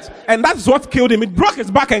like that. And that's what killed him. It broke his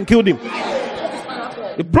back and killed him.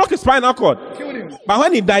 It broke his spinal cord. But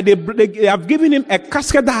when he died, they have given him a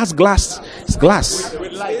casket that has glass. It's glass.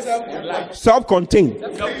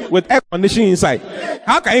 Self-contained. With air conditioning inside.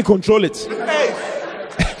 How can you control it?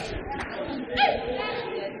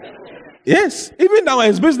 Yes. Even now in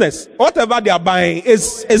his business, whatever they are buying,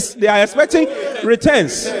 is they are expecting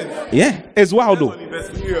returns. Yeah. It's wild though.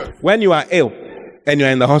 When you are ill and you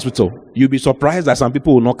are in the hospital, you'll be surprised that some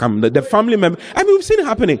people will not come. The family member, I mean, we've seen it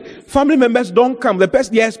happening. Family members don't come. They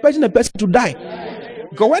are expecting the person to die.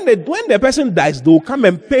 Because when the person dies, they will come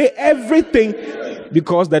and pay everything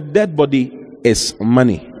because the dead body is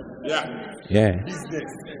money. Yeah.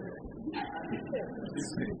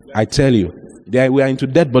 I tell you, we are into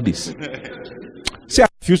dead bodies. See, I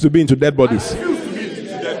refuse to be into dead bodies.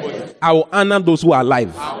 I will honor those who are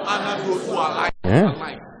alive.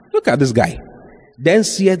 Yeah. Look at this guy. Then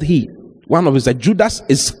said he, one of his, Judas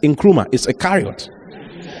is in Kruma, is a Iscariot,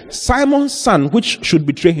 Simon's son, which should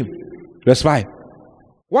betray him. Verse 5.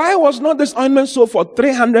 Why was not this ointment sold for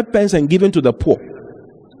 300 pence and given to the poor?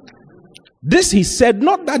 This he said,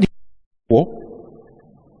 not that he poor,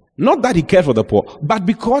 not that he cared for the poor, but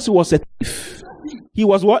because he was a thief. He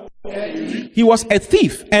was what? He was a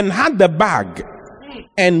thief and had the bag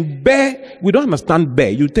and bear. We don't understand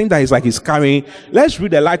bear. You think that it's like he's carrying. Let's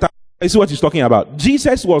read the lighter. You see what he's talking about.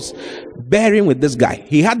 Jesus was bearing with this guy.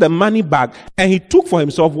 He had the money bag and he took for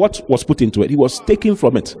himself what was put into it. He was taking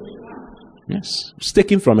from it. Yes,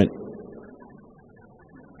 taking from it.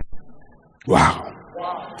 Wow.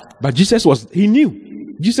 But Jesus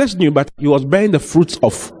knew. Jesus knew, but he was bearing the fruits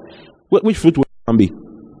of, which fruit will it be?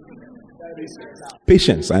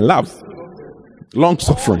 Patience and love. Long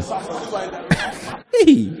suffering.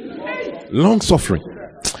 Hey, long suffering.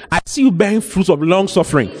 I see you bearing fruits of long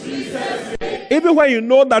suffering. Even when you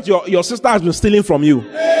know that your sister has been stealing from you,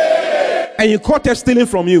 and you caught her stealing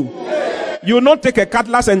from you, you will not take a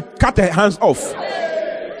cutlass and cut her hands off.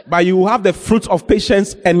 But you will have the fruits of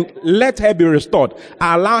patience and let her be restored.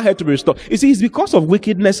 Allow her to be restored. You see, it's because of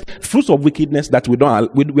wickedness, fruits of wickedness, that we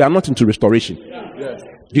are not into restoration.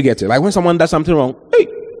 You get it? Like when someone does something wrong,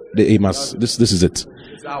 he must. This is it.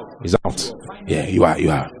 He's out. Yeah, you are.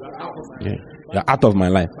 Yeah, you're out of my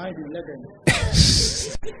life.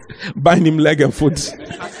 Bind him leg and foot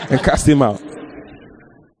and cast him out.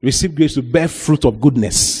 Receive grace to bear fruit of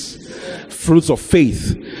goodness, fruits of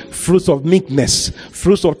faith, fruits of meekness,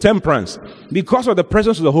 fruits of temperance, because of the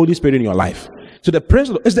presence of the Holy Spirit in your life. So the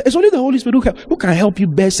presence, it's only the Holy Spirit who can help you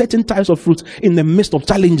bear certain types of fruits in the midst of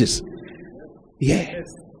challenges. Yeah,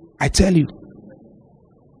 I tell you.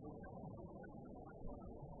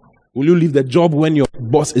 Will you leave the job when your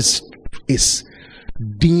boss is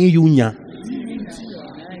dinyunya?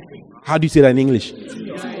 How do you say that in English?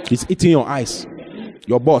 It's eating your eyes.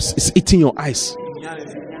 Your boss is eating your eyes.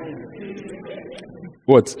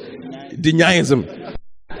 What? Denialism.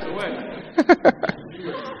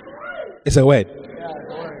 It's a word.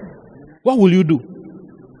 What will you do?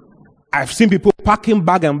 I've seen people packing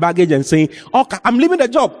bag and baggage and saying, "Oh, I'm leaving the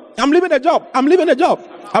job. I'm leaving the job. I'm leaving the job.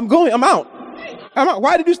 I'm going. I'm out. I'm out."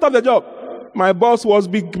 Why did you stop the job? My boss was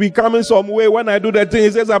becoming some way. When I do the thing,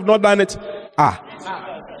 he says I've not done it.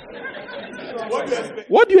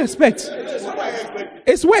 What do you expect?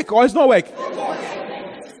 It's work or it's not work?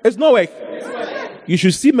 It's not work. You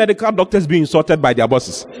should see medical doctors being insulted by their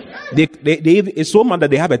bosses. It's so much that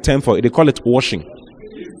they have a term for it. They call it washing.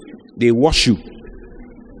 They wash you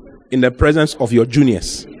in the presence of your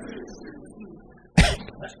juniors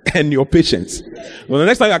and your patients. Well, the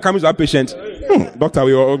next time I come to that patient, doctor,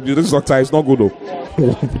 this doctor is not good though.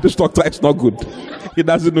 This doctor is not good. He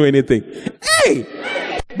doesn't know anything. Hey!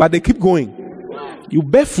 But they keep going. You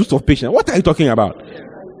bear fruits of patience. What are you talking about?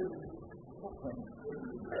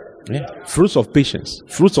 Yeah. Fruits of patience,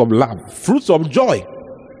 fruits of love, fruits of joy.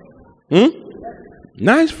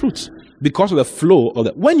 Nice fruits. Because of the flow of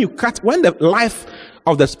the, when the life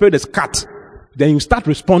of the Spirit is cut, then you start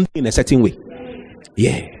responding in a certain way.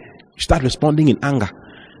 Yeah. You start responding in anger.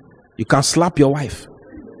 You can slap your wife.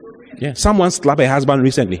 Yeah. Someone slapped a husband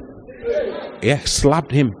recently. Yeah.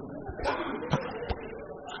 Slapped him.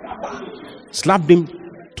 Slapped him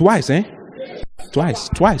twice,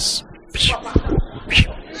 Twice.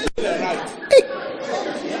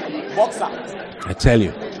 I tell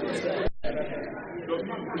you.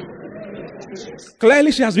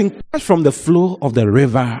 Clearly, she has been cut from the flow of the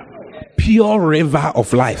river, pure river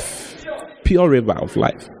of life. Pure river of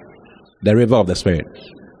life. The river of the Spirit.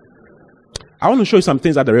 I want to show you some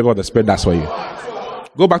things that the river of the Spirit does for you.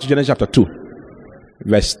 Go back to Genesis chapter 2,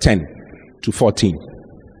 verse 10 to 14.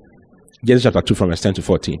 Genesis chapter 2 from verse 10 to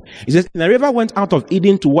 14. It says, "And the river went out of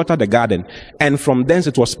Eden to water the garden, and from thence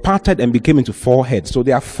it was parted and became into 4 heads." So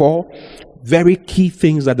there are 4 very key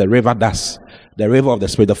things that the river does. The river of the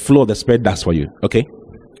Spirit, the flow of the Spirit does for you. Okay?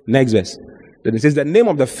 Next verse. Then it says, "The name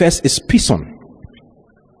of the first is Pison.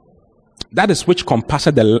 That is which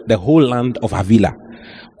compasseth the whole land of Havilah,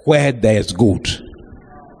 where there is gold."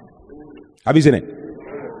 Have you seen it?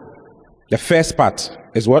 The first part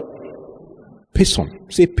is what? Pison.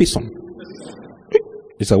 Say Pison.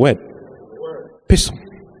 It's a word. Pison.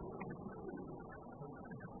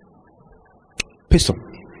 Pison.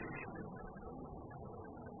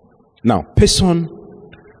 Now, Pison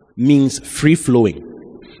means free flowing.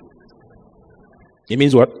 It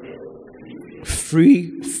means what?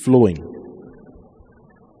 Free flowing.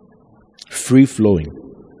 Free flowing.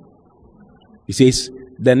 He says,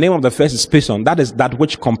 the name of the first is Pison. That is that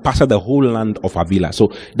which compasses the whole land of Havilah.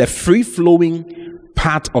 So, the free flowing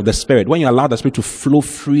part of the Spirit, when you allow the Spirit to flow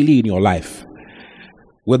freely in your life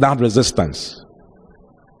without resistance.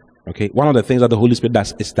 Okay, one of the things that the Holy Spirit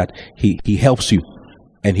does is that He helps you,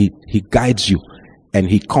 and He guides you, and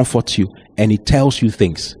He comforts you, and He tells you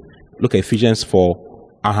things. Look at Ephesians 4,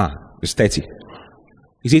 verse 30.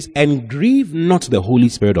 He says, "And grieve not the Holy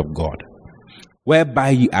Spirit of God, whereby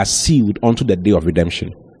ye are sealed unto the day of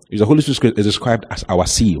redemption." The Holy Spirit is described as our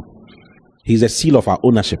seal. He's a seal of our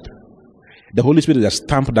ownership. The Holy Spirit is a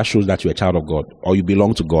stamp that shows that you're a child of God, or you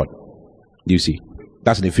belong to God. Do you see?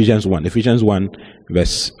 That's in Ephesians 1. Ephesians 1,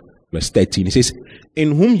 verse 13. It says,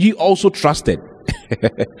 "In whom ye also trusted,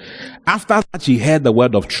 after that ye heard the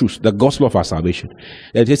word of truth, the gospel of our salvation."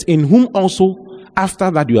 It says, "In whom also,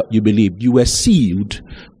 after that you believed, you were sealed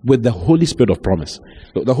with the Holy Spirit of promise."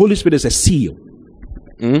 So the Holy Spirit is a seal.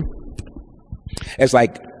 It's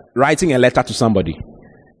like writing a letter to somebody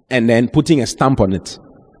and then putting a stamp on it.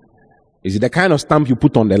 Is it the kind of stamp you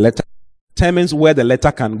put on the letter determines where the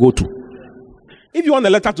letter can go to? If you want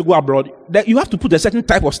the letter to go abroad, then you have to put a certain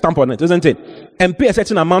type of stamp on it, isn't it? And pay a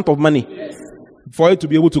certain amount of money for it to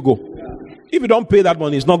be able to go. If you don't pay that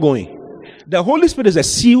money, it's not going. The Holy Spirit is a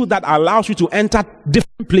seal that allows you to enter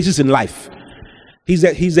different places in life. He's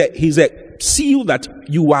a seal that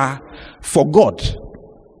you are for God.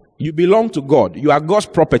 You belong to God. You are God's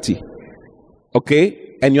property. Okay?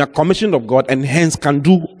 And you are commissioned of God, and hence can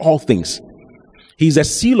do all things. He's a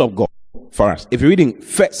seal of God for us. If you're reading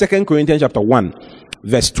 2 Corinthians chapter 1,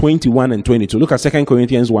 verse 21 and 22. Look at 2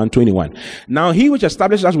 Corinthians 1:21. "Now he which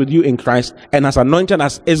established us with you in Christ and has anointed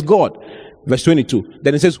us is God." Verse 22.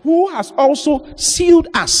 Then it says, "Who has also sealed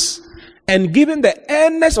us and given the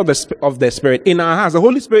earnest of the Spirit in our hearts." The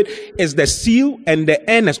Holy Spirit is the seal and the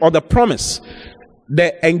earnest, or the promise,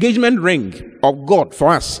 the engagement ring of God for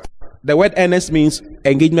us. The word earnest means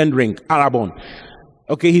engagement ring, Arabon.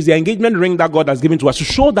 Okay, He's the engagement ring that God has given to us to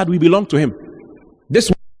show that we belong to Him. This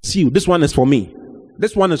one is sealed. This one is for me.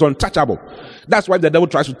 This one is untouchable. That's why the devil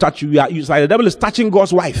tries to touch you. It's like the devil is touching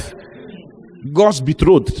God's wife, God's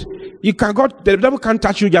betrothed. The devil can't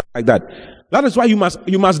touch you just like that. That is why you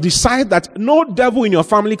must decide that no devil in your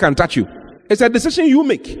family can touch you. It's a decision you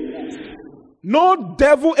make. No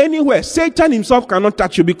devil anywhere. Satan himself cannot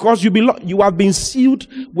touch you, because you have been sealed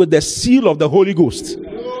with the seal of the Holy Ghost.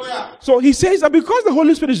 So he says that because the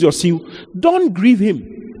Holy Spirit is your seal, don't grieve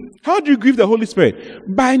Him. How do you grieve the Holy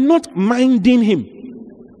Spirit? By not minding Him.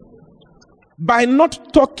 By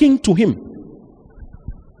not talking to Him.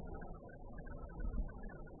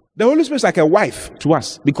 The Holy Spirit is like a wife to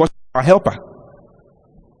us, because it's our helper.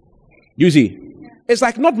 You see, it's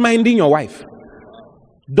like not minding your wife.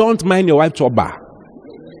 Don't mind your wife to a bar.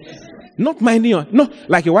 Not minding your... No,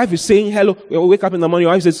 like your wife is saying hello. You wake up in the morning,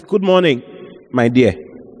 your wife says, "Good morning, my dear."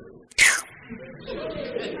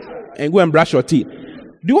 And go and brush your teeth.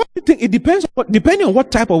 Do you think it depends? Depending on what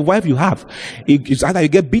type of wife you have, it's either you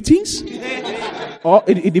get beatings, Or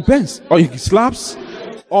it depends. Or you slaps,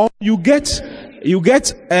 or you get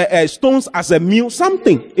stones as a meal,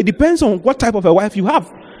 something. It depends on what type of a wife you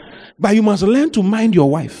have. But you must learn to mind your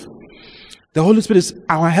wife. The Holy Spirit is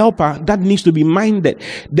our helper that needs to be minded.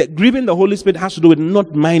 The grieving the Holy Spirit has to do with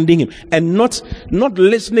not minding him and not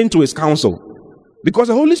listening to his counsel. Because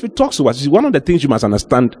the Holy Spirit talks to us. One of the things you must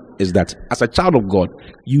understand is that as a child of God,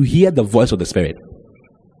 you hear the voice of the Spirit.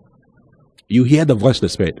 You hear the voice of the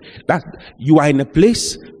Spirit. That you are in a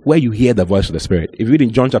place where you hear the voice of the Spirit. If you read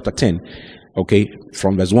in John chapter 10, okay,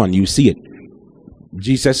 from verse 1, you see it.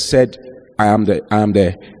 Jesus said, I am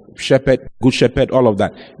the shepherd, good shepherd, all of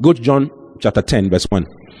that. Go to John chapter 10, verse 1.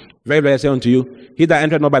 Very, very I say unto you, he that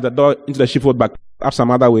entered not by the door into the sheepfold, but up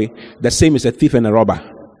some other way, the same is a thief and a robber.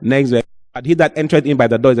 Next verse. But he that entered in by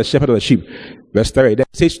the door is the shepherd of the sheep. Verse 3. That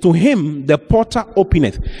says, to him the porter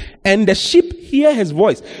openeth, and the sheep hear his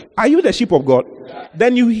voice. Are you the sheep of God?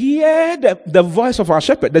 Then you hear the voice of our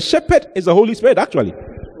shepherd. The shepherd is the Holy Spirit, actually.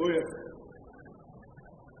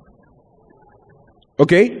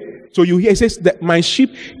 Okay? So you hear, it says that my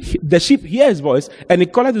sheep, the sheep hear his voice, and he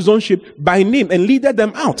calleth his own sheep by name and leadeth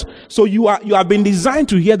them out. So you have been designed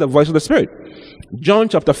to hear the voice of the Spirit. John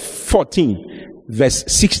chapter 14. Verse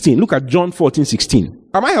 16. Look at John 14:16.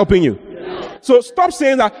 Am I helping you? Yeah. So stop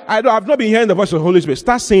saying that I've not been hearing the voice of the Holy Spirit.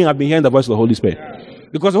 Start saying I've been hearing the voice of the Holy Spirit. Yeah.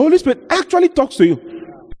 Because the Holy Spirit actually talks to you.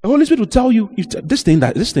 The Holy Spirit will tell you this thing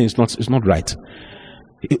is not right.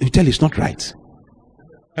 He'll tell you it's not right.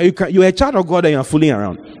 You're a child of God and you're fooling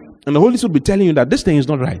around. And the Holy Spirit will be telling you that this thing is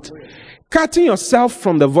not right. Cutting yourself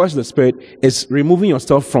from the voice of the Spirit is removing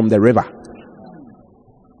yourself from the river.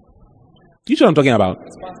 You know what I'm talking about?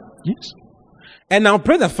 Yes. And now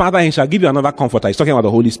pray the Father, and he shall give you another comforter. He's talking about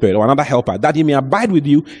the Holy Spirit, or another helper, that he may abide with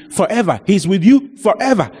you forever. He's with you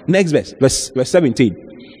forever. Next verse 17.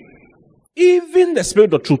 Even the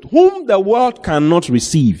Spirit of truth, whom the world cannot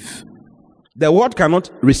receive. The world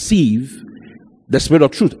cannot receive the Spirit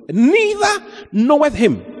of truth. Neither knoweth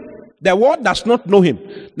him. The world does not know him.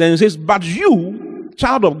 Then it says, but you,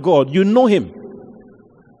 child of God, you know him.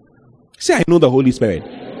 Say, I know the Holy Spirit.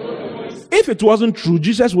 If it wasn't true,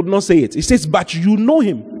 Jesus would not say it. He says, but you know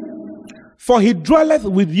him. For he dwelleth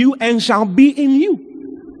with you and shall be in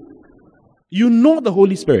you. You know the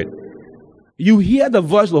Holy Spirit. You hear the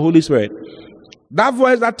voice of the Holy Spirit. That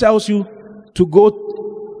voice that tells you to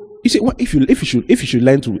go. You see, if you should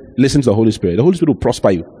learn to listen to the Holy Spirit will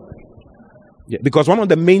prosper you. Yeah, because one of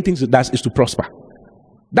the main things it does is to prosper.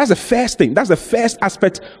 That's the first thing. That's the first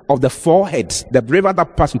aspect of the foreheads. The river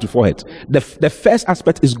that passes into foreheads. The first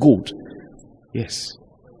aspect is gold. Yes.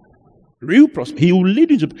 Real prosper. He will lead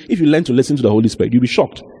you to, if you learn to listen to the Holy Spirit, you'll be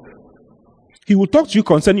shocked. He will talk to you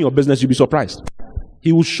concerning your business, you'll be surprised.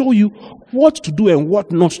 He will show you what to do and what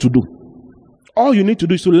not to do. All you need to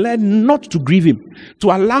do is to learn not to grieve him,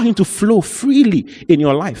 to allow him to flow freely in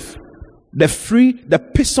your life. The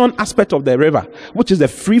piston aspect of the river, which is the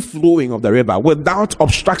free flowing of the river without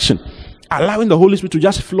obstruction. Allowing the Holy Spirit to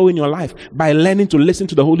just flow in your life by learning to listen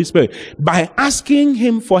to the Holy Spirit, by asking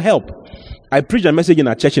him for help. I preached a message in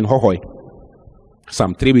our church in Hohoi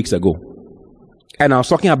some 3 weeks ago. And I was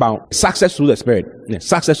talking about success through the Spirit. Yes,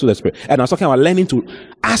 success through the Spirit. And I was talking about learning to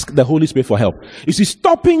ask the Holy Spirit for help. You see,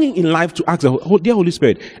 stopping in life to ask the dear Holy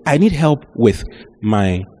Spirit, I need help with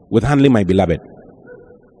handling my beloved.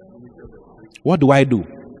 What do I do?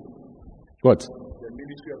 What?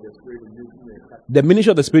 The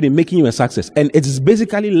ministry of the Spirit in making you a success. And it is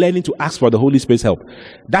basically learning to ask for the Holy Spirit's help.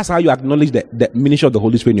 That's how you acknowledge the ministry of the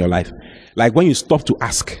Holy Spirit in your life. Like when you stop to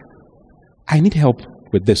ask, I need help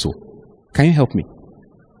with this. So can you help me?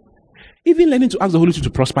 Even learning to ask the Holy Spirit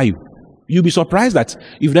to prosper you. You'll be surprised that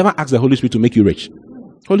you've never asked the Holy Spirit to make you rich.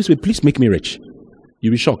 Holy Spirit, please make me rich.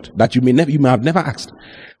 You'll be shocked that you may have never asked.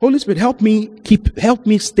 Holy Spirit, help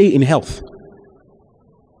me stay in health.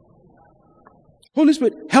 Holy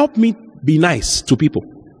Spirit, help me be nice to people.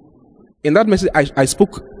 In that message, I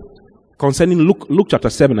spoke concerning Luke chapter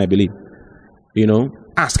 7, I believe. You know,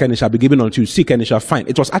 ask and it shall be given unto you, seek and it shall find.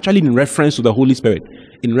 It was actually in reference to the Holy Spirit,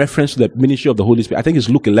 in reference to the ministry of the Holy Spirit. I think it's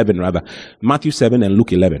Luke 11 rather. Matthew 7 and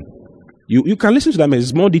Luke 11. You can listen to that message.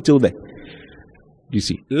 There's more detail there. You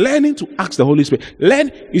see, learning to ask the Holy Spirit.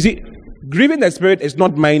 You see, grieving the Spirit is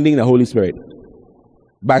not minding the Holy Spirit.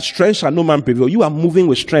 By strength shall no man prevail. You are moving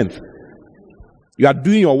with strength. You are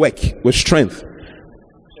doing your work with strength.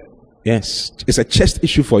 Yes. It's a chest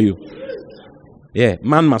issue for you. Yeah.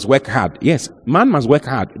 Man must work hard. Yes. Man must work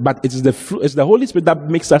hard. But it's the Holy Spirit that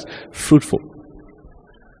makes us fruitful.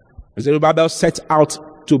 Zerubbabel set out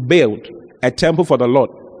to build a temple for the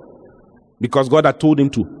Lord because God had told him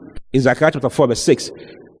to. In Zechariah chapter 4 verse 6,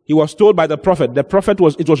 He was told by the prophet.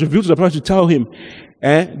 It was revealed to the prophet to tell him.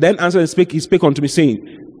 Then answered and spake. He spake unto me, saying,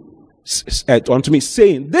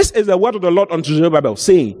 this is the word of the Lord unto Zerubbabel,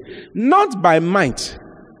 saying, not by might,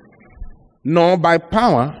 nor by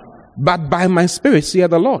power, but by my spirit, saith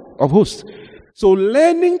the Lord of hosts. So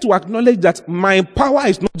learning to acknowledge that my power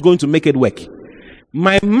is not going to make it work.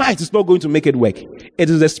 My might is not going to make it work. It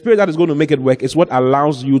is the Spirit that is going to make it work. It's what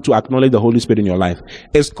allows you to acknowledge the Holy Spirit in your life.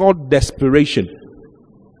 It's called desperation.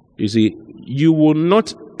 You see, you will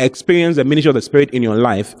not experience the ministry of the Spirit in your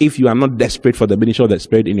life if you are not desperate for the ministry of the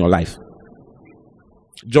Spirit in your life.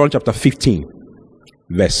 John chapter 15,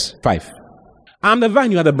 verse 5. I am the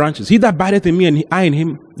vine, you are the branches. He that abideth in me and I in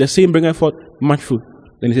him, the same bringeth forth much fruit.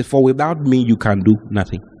 Then he says, for without me you can do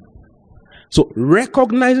nothing. So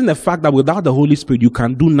recognizing the fact that without the Holy Spirit you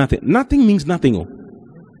can do nothing. Nothing means nothing.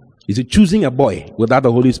 Is it choosing a boy without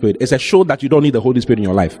the Holy Spirit? It's a show that you don't need the Holy Spirit in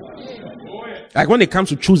your life. Like when it comes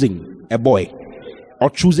to choosing a boy or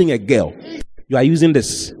choosing a girl, you are using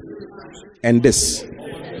this and this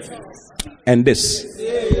and this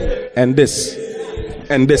and this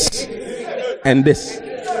and this and this.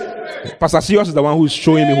 Pastor Sios is the one who is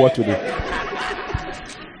showing me what to do.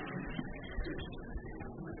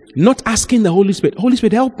 Not asking the Holy Spirit, Holy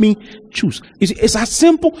Spirit, help me choose. It's as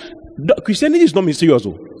simple. Christianity is not mysterious.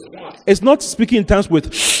 It's not speaking in tongues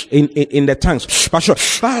in the tongues.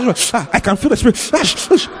 I can feel the Spirit.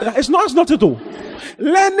 It's not at all.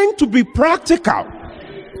 Learning to be practical.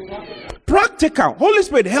 Practical. Holy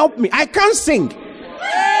Spirit, help me. I can't sing.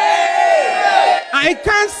 I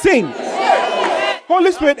can't sing.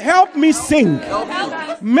 Holy Spirit, help me sing.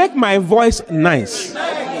 Make my voice nice.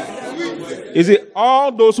 Is it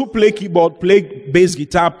all those who play keyboard, play bass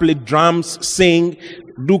guitar, play drums, sing,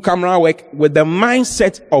 do camera work with the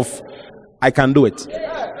mindset of I can do it?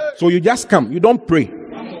 So you just come. You don't pray.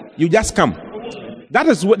 You just come. That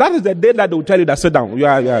is the day that they will tell you that sit down.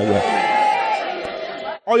 Yeah.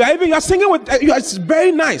 Or you're singing with. It's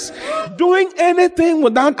very nice. Doing anything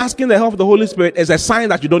without asking the help of the Holy Spirit is a sign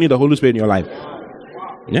that you don't need the Holy Spirit in your life.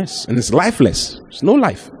 Yes, and it's lifeless. It's no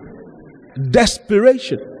life.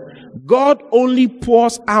 Desperation. God only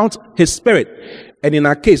pours out his Spirit. And in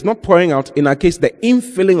our case, not pouring out, in our case, the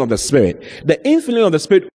infilling of the Spirit. The infilling of the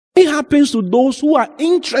Spirit only happens to those who are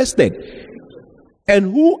interested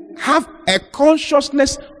and who have a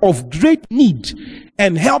consciousness of great need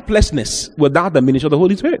and helplessness without the ministry of the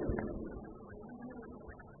Holy Spirit.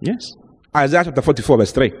 Yes. Isaiah chapter 44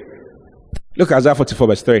 verse 3. Look at Isaiah 44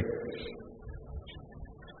 verse 3.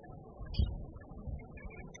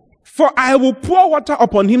 For I will pour water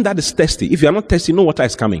upon him that is thirsty. If you are not thirsty, no water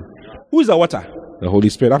is coming. Who is the water? The Holy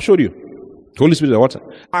Spirit. I've showed you. The Holy Spirit is the water.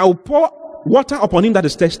 I will pour water upon him that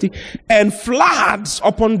is thirsty and floods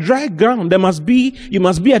upon dry ground. You must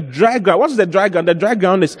be a dry ground. What is the dry ground? The dry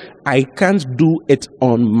ground is I can't do it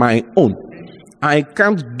on my own. I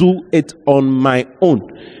can't do it on my own.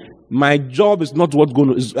 My job is not what's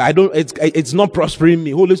going to. It's not prospering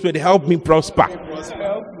me. Holy Spirit, help me prosper.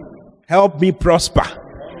 Help me prosper.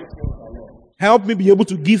 Help me be able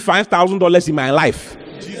to give $5,000 in my life.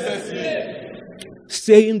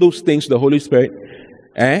 Saying those things to the Holy Spirit.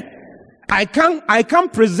 I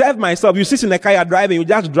can't preserve myself. You sit in the car, you're driving, you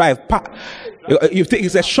just drive. You think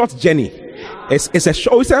it's a short journey. It's a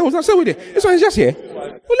short. This one is just here.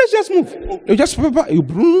 Well, let's just move. You just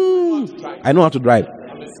I know how to drive.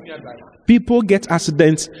 People get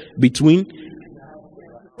accidents between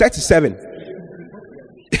 37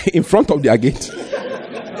 in front of their gate.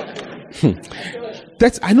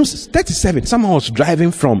 I know 37. Someone was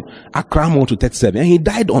driving from Accra to 37 and he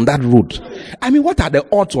died on that road. I mean, what are the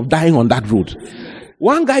odds of dying on that road?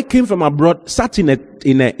 One guy came from abroad, sat in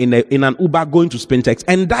an Uber going to Spintex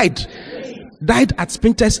and died. Died at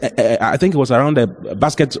Spintex. I think it was around the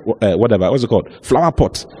basket, what's it called? Flower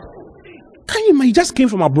pot. Can you imagine? He just came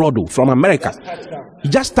from abroad, from America. He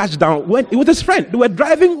just touched down with his friend. They were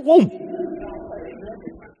driving home.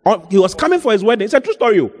 He was coming for his wedding. It's a true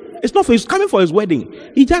story. It's not for he's coming for his wedding.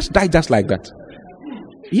 He just died just like that.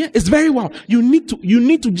 Yeah, it's very well. You need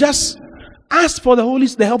to just ask for the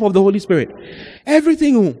help of the Holy Spirit.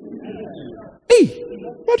 Everything. Hey,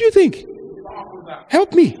 what do you think?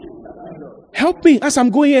 Help me. Help me. As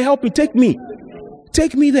I'm going here, help me. Take me.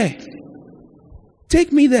 Take me there.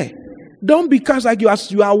 Take me there. Don't because like you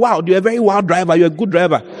are wild. You're a very wild driver. You're a good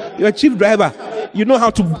driver. You're a chief driver. You know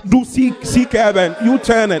how to do C curve and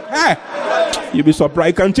U-turn and you'll be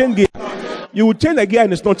surprised. You can change gear. You will change the gear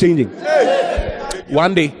and it's not changing.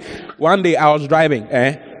 One day I was driving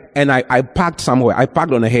and I parked somewhere. I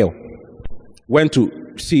parked on a hill. Went to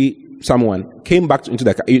see someone, came back into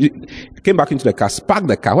the car, sparked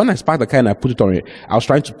the car. When I sparked the car and I put it on, I was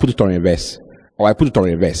trying to put it on reverse. Or I put it on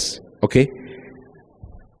reverse. Okay?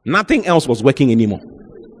 Nothing else was working anymore.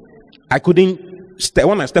 I couldn't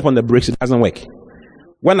when I step on the brakes, it doesn't work.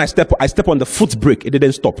 When I step on the foot brake, it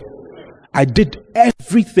didn't stop. I did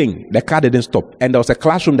everything. The car didn't stop. And there was a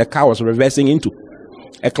classroom the car was reversing into.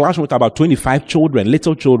 A classroom with about 25 children,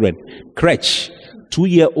 little children, crèche,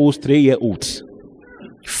 2-year-olds, 3-year-olds.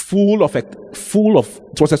 Full of, it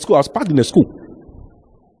was a school, I was parked in a school.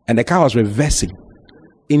 And the car was reversing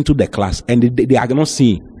into the class. And they are not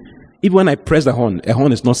seeing. Even when I press the horn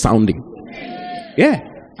is not sounding. Yeah,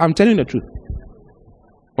 I'm telling you the truth.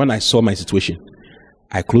 When I saw my situation,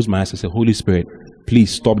 I closed my eyes and said, Holy Spirit,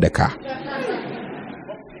 please stop the car.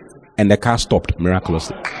 And the car stopped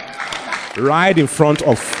miraculously. Right in front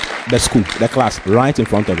of the school, the class, right in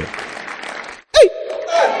front of it. Hey!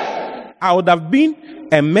 I would have been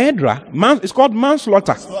a murderer. It's called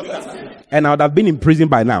manslaughter. And I would have been in prison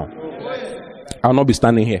by now. I will not be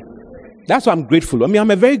standing here. That's why I'm grateful. I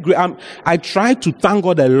mean, I try to thank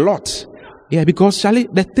God a lot. Yeah, because Charlie,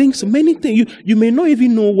 many things, you may not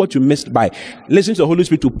even know what you missed by listening to the Holy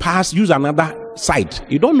Spirit to use another side.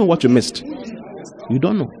 You don't know what you missed. You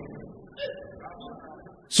don't know.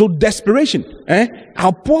 So desperation,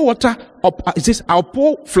 I'll pour water up. It says, I'll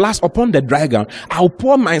pour flask upon the dry ground. I'll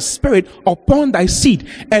pour my spirit upon thy seed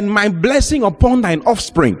and my blessing upon thine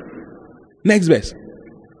offspring. Next verse.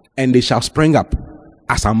 And they shall spring up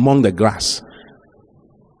as among the grass,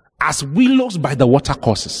 as willows by the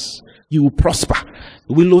watercourses. You will prosper.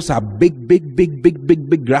 Willows are big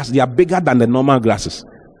grass. They are bigger than the normal grasses.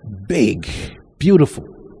 Big, beautiful.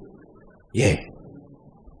 Yeah.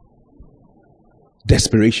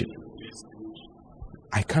 Desperation.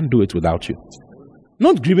 I can't do it without you.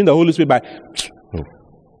 Not grieving the Holy Spirit by,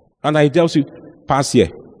 and I tells you, pass here.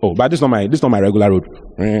 Oh, but this is not my regular road.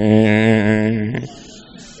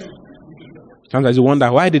 Sometimes you wonder,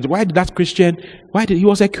 why did that Christian, he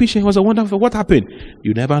was a Christian, he was a wonderful, what happened?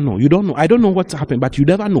 You never know. You don't know. I don't know what happened, but you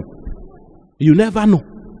never know. You never know.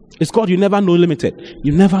 It's called You Never Know Limited.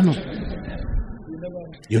 You never know.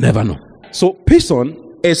 You never know. So, Pison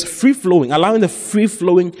is free-flowing, allowing the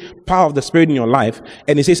free-flowing power of the Spirit in your life.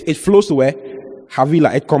 And it says it flows to where?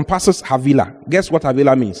 Havila. It compasses Havila. Guess what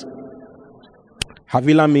Havila means?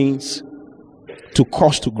 Havila means to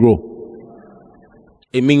cause to grow.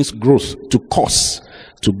 It means growth, to cause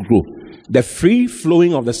to grow. The free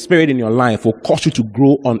flowing of the Spirit in your life will cause you to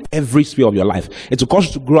grow on every sphere of your life. It will cause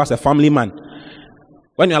you to grow as a family man.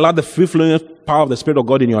 When you allow the free flowing power of the Spirit of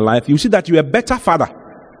God in your life, you see that you are a better father.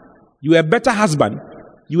 You are a better husband.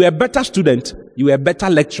 You are a better student. You are a better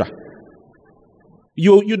lecturer.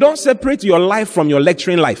 You don't separate your life from your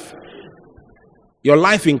lecturing life. Your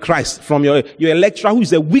life in Christ from you're a lecturer who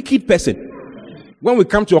is a wicked person. When we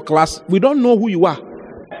come to your class, we don't know who you are.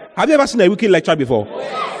 Have you ever seen a wicked lecturer before?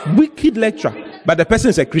 Wicked lecturer. But the person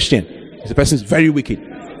is a Christian. The person is very wicked.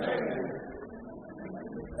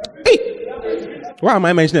 Hey! Why am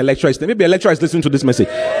I mentioning a lecturer? Maybe a lecturer is listening to this message.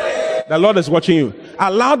 The Lord is watching you.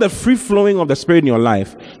 Allow the free flowing of the Spirit in your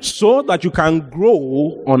life so that you can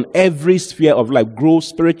grow on every sphere of life. Grow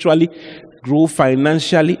spiritually, grow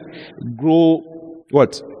financially, grow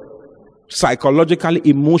what? Psychologically,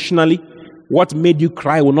 emotionally. What made you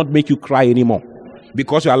cry will not make you cry anymore.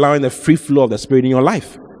 Because you're allowing the free flow of the Spirit in your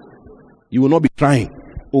life. You will not be crying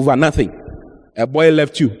over nothing. A boy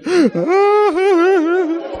left you.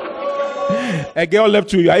 A girl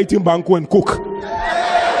left you. You are eating banku and coke.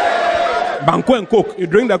 Banku and coke. You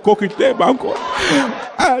drink the coke, you take banku.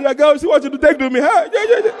 The girl see what you take to me.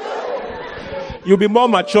 You'll be more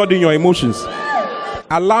matured in your emotions.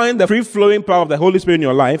 Allowing the free flowing power of the Holy Spirit in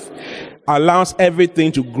your life allows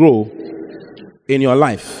everything to grow in your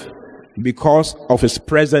life because of His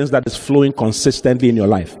presence that is flowing consistently in your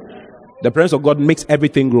life. The presence of God makes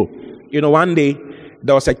everything grow. You know, one day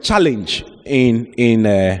there was a challenge in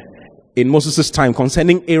Moses' time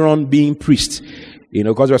concerning Aaron being priest. You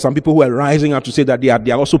know, because there were some people who were rising up to say that they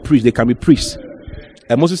are also priests, they can be priests.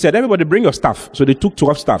 And Moses said, everybody bring your staff. So they took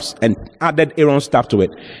 12 staffs and added Aaron's staff to it.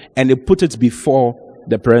 And they put it before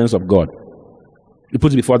the presence of God. They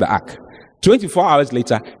put it before the ark. 24 hours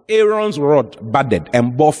later, Aaron's rod budded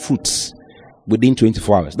and bore fruits within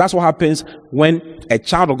 24 hours. That's what happens when a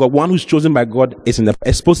child of God, one who's chosen by God, is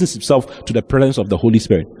exposing himself to the presence of the Holy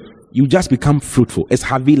Spirit. You just become fruitful. It's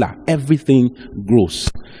Havila. Everything grows.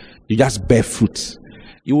 You just bear fruits.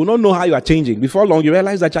 You will not know how you are changing. Before long, you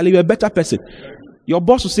realize that, Charlie, you're a better person. Your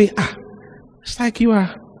boss will say, it's like you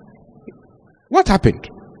are. What happened?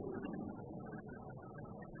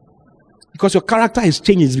 Because your character is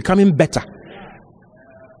changing, it's becoming better.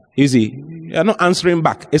 You see, you're not answering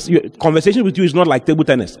back. Your conversation with you is not like table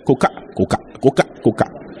tennis. Coca.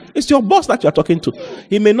 It's your boss that you're talking to.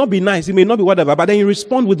 He may not be nice, he may not be whatever, but then you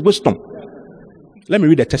respond with wisdom. Let me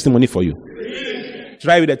read a testimony for you. Should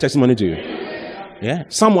I read a testimony to you? Yeah.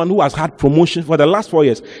 Someone who has had promotion for the last 4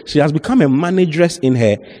 years. She has become a manageress in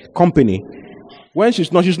her company. When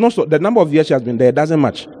she's not, the number of years she has been there doesn't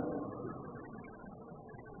match.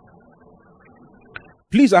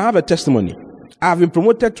 Please, I have a testimony. I have been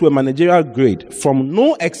promoted to a managerial grade from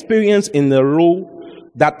no experience in the role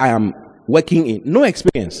that I am working in. No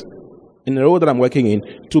experience in the role that I'm working in,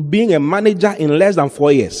 to being a manager in less than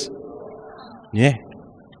 4 years. Yeah.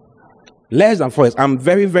 Less than 4 years. I'm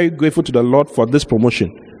very, very grateful to the Lord for this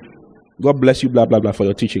promotion. God bless you, blah, blah, blah, for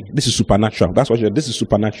your teaching. This is supernatural. That's what she said. This is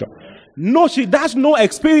supernatural. No, she does no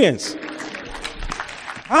experience.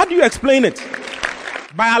 How do you explain it?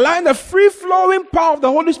 By allowing the free-flowing power of the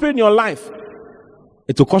Holy Spirit in your life,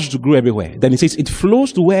 it will cause you to grow everywhere. Then he says, it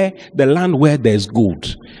flows to where the land where there's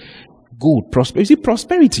gold. Gold, prosperity. You see,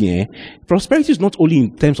 prosperity, prosperity is not only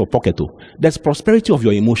in terms of pocket. There's prosperity of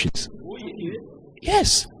your emotions.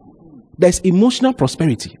 Yes. There's emotional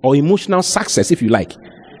prosperity or emotional success, if you like,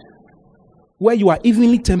 where you are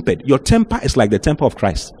evenly tempered. Your temper is like the temper of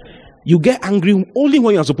Christ. You get angry only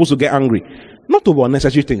when you're supposed to get angry. Not over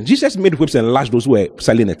unnecessary things. Jesus made whips and lashed those who were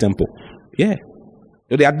selling the temple. Yeah.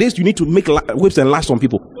 There are days you need to make whips and lash on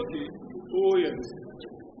people. Oh, yes.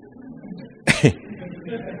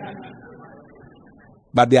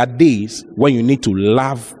 But there are days when you need to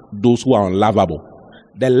love those who are unlovable.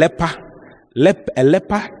 A leper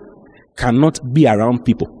cannot be around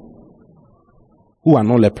people who are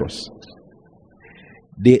not leprous.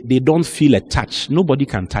 They don't feel a touch. Nobody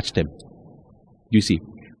can touch them. You see,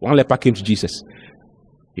 one leper came to Jesus.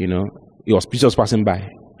 He was Jesus passing by.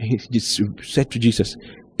 He just said to Jesus,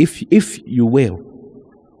 if you will,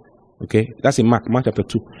 okay, that's in Mark chapter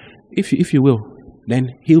 2. If you will, then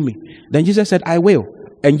heal me. Then Jesus said, I will.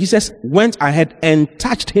 And Jesus went ahead and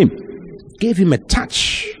touched him, gave him a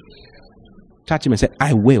touch. Touched him and said,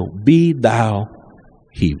 I will, be thou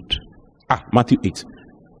healed. Matthew 8.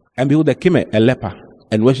 And behold, there came a leper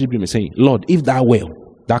and worshipped him and saying, Lord, if thou will,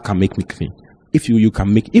 thou can make me clean. If you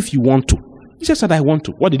can make, if you want to. Jesus said, I want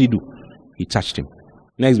to. What did he do? He touched him.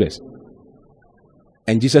 Next verse.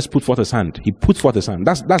 And Jesus put forth his hand. He put forth his hand.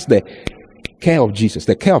 That's the care of Jesus,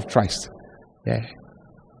 the care of Christ. Yeah.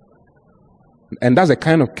 And that's the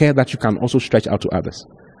kind of care that you can also stretch out to others.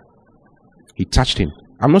 He touched him.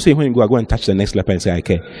 I'm not saying when you go and touch the next leper and say, I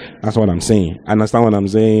care. That's what I'm saying. Understand what I'm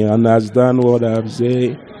saying? Understand what I'm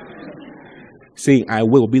saying? Saying, I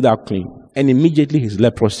will, be thou clean. And immediately his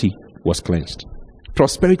leprosy was cleansed.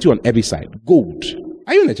 Prosperity on every side. Gold.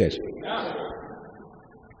 Are you in the church?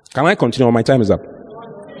 Can I continue? My time is up.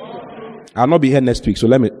 I'll not be here next week, so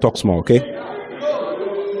let me talk small, okay?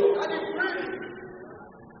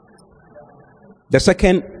 The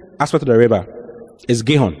second aspect of the river is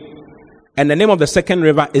Gihon. And the name of the second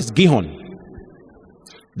river is Gihon.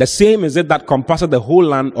 The same is it that compasses the whole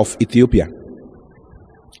land of Ethiopia.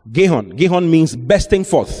 Gihon. Gihon means bursting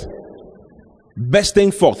forth.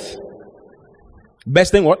 Bursting forth.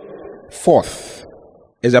 Bursting what? Forth.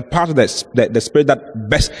 Is a part of the spirit that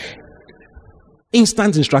bursts.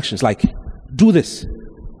 Instant instructions like, do this.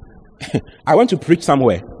 I went to preach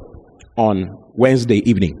somewhere on Wednesday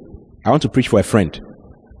evening. I want to preach for a friend.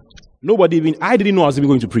 I didn't know I was even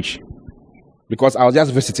going to preach because I was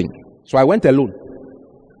just visiting. So I went alone.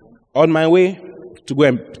 On my way to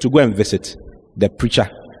go and visit the preacher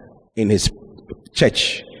in his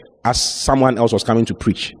church as someone else was coming to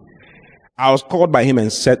preach. I was called by him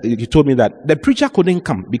and he told me that the preacher couldn't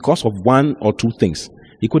come because of one or two things.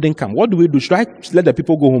 He couldn't come. What do we do? Should I let the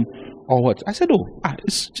people go home or what? I said,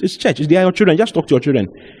 it's church. They are your children. Just talk to your children.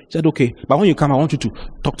 He said, okay. But when you come, I want you to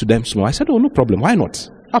talk to them small. I said, no problem. Why not?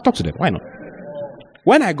 I'll talk to them. Why not?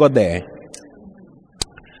 When I got there,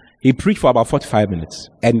 he preached for about 45 minutes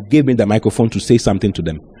and gave me the microphone to say something to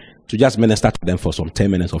them, to just minister to them for some 10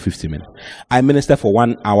 minutes or 15 minutes. I ministered for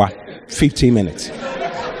 1 hour, 15 minutes.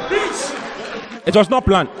 It was not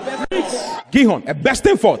planned. Gihon, a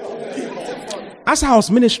bursting forth. As I was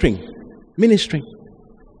ministering,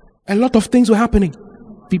 a lot of things were happening.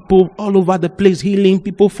 People all over the place, healing,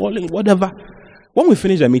 people falling, whatever. When we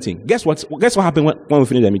finished the meeting, guess what happened when we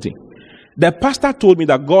finished the meeting? The pastor told me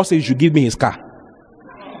that God said he should give me his car.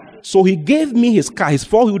 So he gave me his car, his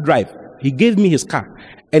 4-wheel drive. He gave me his car.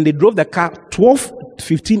 And they drove the car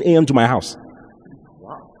 12:15 a.m. to my house.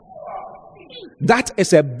 That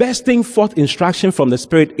is a bursting forth instruction from the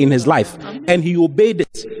Spirit in his life. And he obeyed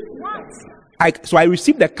it. So I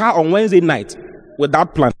received the car on Wednesday night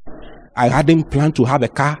without plan. I hadn't planned to have a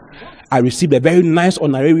car. I received a very nice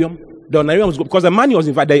honorarium. The honorarium was good because the man he was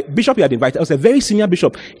invited, the bishop he had invited, was a very senior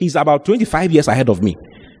bishop. He's about 25 years ahead of me.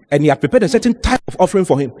 And he had prepared a certain type of offering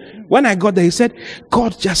for him. When I got there, he said,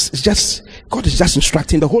 God is just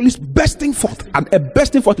instructing the Holy Spirit, bursting forth, and a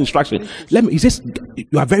bursting forth instruction. He says,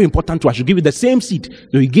 you are very important to us. You give it the same seed.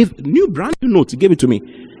 So he gave brand new notes. He gave it to me.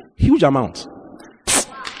 Huge amount.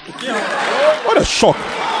 What a shock.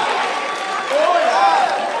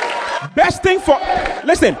 Bursting forth.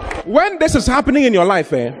 Listen, when this is happening in your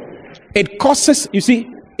life, it causes, you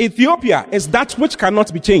see, Ethiopia is that which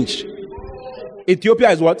cannot be changed. Ethiopia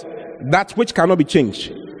is what? That which cannot be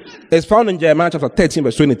changed. It's found in Jeremiah chapter 13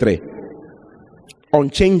 verse 23.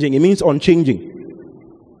 Unchanging. It means unchanging.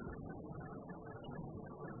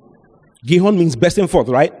 Gihon means bursting forth,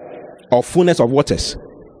 right? Or fullness of waters.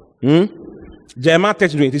 Jeremiah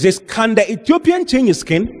 13, it says, can the Ethiopian change his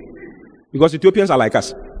skin? Because Ethiopians are like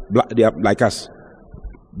us. They are like us.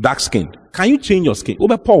 Dark skinned. Can you change your skin?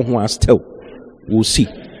 Still. We'll see.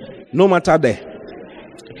 No matter there.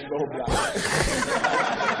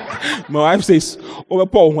 My wife says, over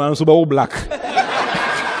Paul over black.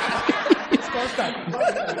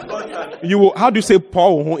 How do you say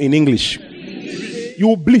Paul in English? You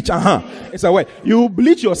will bleach, It's a way. You will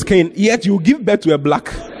bleach your skin, yet you give birth to a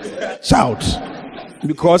black child.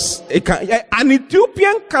 Because an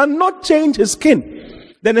Ethiopian cannot change his skin.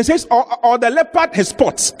 Then it says, or the leopard his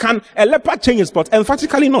spots. Can a leopard change his spots?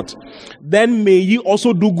 Emphatically not. Then may ye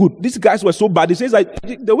also do good. These guys were so bad. He says that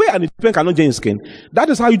the way an Ethiopian cannot change his skin, that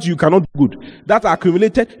is how you cannot do good. That are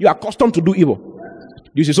accumulated, you are accustomed to do evil.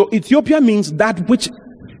 You see, so Ethiopia means that which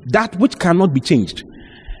cannot be changed.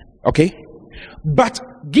 Okay? But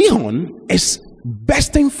Gihon is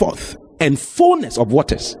bursting forth and fullness of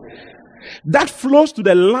waters. That flows to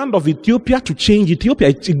the land of Ethiopia to change Ethiopia.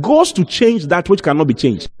 It goes to change that which cannot be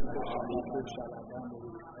changed.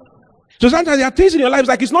 So sometimes there are things in your life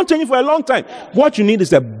like it's not changing for a long time. What you need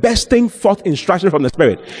is a bursting forth instruction from the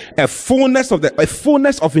Spirit, a fullness of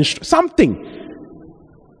something.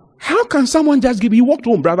 How can someone just give? He walked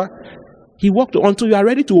home, brother. He walked until you are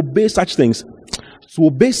ready to obey such things, to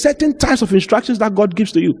obey certain types of instructions that God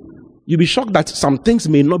gives to you. You'll be shocked that some things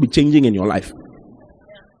may not be changing in your life.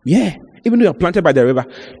 Yeah. Even though you're planted by the river,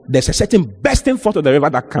 there's a certain bursting forth of the river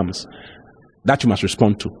that comes that you must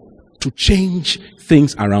respond to change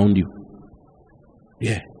things around you.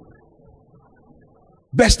 Yeah.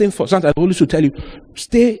 Bursting forth. Sometimes the Holy Spirit will tell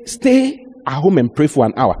you, stay at home and pray for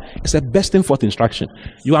an hour. It's a bursting forth instruction.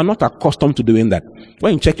 You are not accustomed to doing that.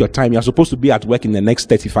 When you check your time, you're supposed to be at work in the next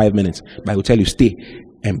 35 minutes. But I will tell you, stay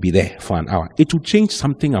and be there for an hour. It will change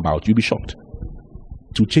something about you. You'll be shocked.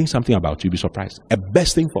 It will change something about you. You'll be surprised. A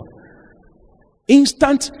bursting forth.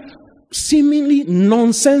 Instant, seemingly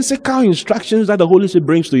nonsensical instructions that the Holy Spirit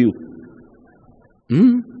brings to you.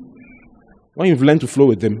 When you've learned to flow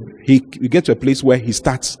with him, you get to a place where he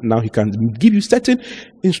starts. Now he can give you certain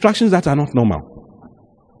instructions that are not normal.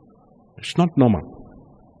 It's not normal.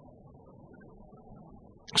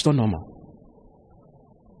 It's not normal.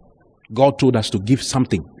 God told us to give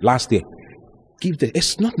something last year. Give this.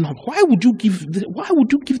 It's not normal. Why would you give this? Why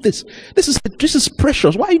would you give this? This is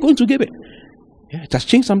precious. Why are you going to give it? Yeah, it has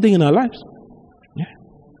changed something in our lives. Yeah.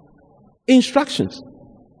 Instructions.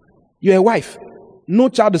 You're a wife. No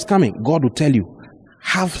child is coming. God will tell you,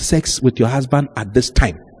 have sex with your husband at this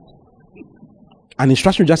time. An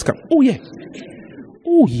instruction will just come. Oh yeah.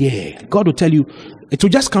 Oh yeah. God will tell you, it will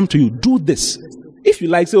just come to you. Do this. If you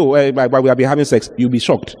like, say, we'll be having sex, you'll be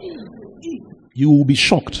shocked. You will be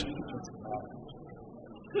shocked.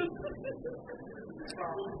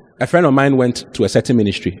 A friend of mine went to a certain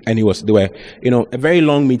ministry and they were, a very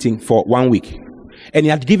long meeting for 1 week. And he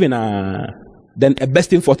had given then a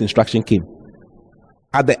bursting forth instruction came.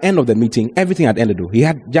 At the end of the meeting, everything had ended. He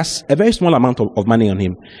had just a very small amount of money on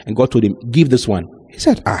him. And God told him, give this one. He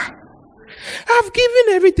said, I've given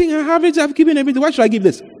everything. I have it. I've given everything. Why should I give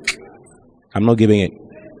this? I'm not giving it.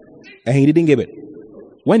 And he didn't give it.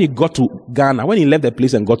 When he got to Ghana, when he left the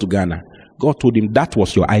place and got to Ghana, God told him, that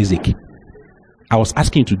was your Isaac. I was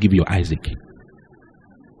asking you to give your Isaac.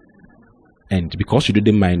 And because you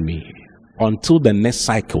didn't mind me, until the next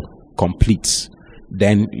cycle completes,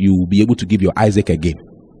 then you will be able to give your Isaac again.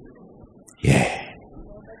 Yeah.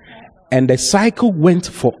 And the cycle went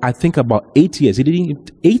for, I think, about 8 years.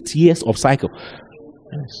 8 years of cycle.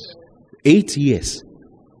 Yes. 8 years.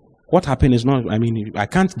 What happened is not, I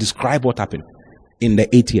can't describe what happened in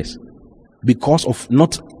the 8 years. Because of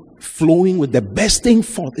not flowing with the best thing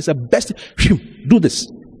forth. It's the best thing. Do this.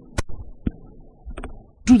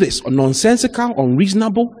 Do this. Nonsensical,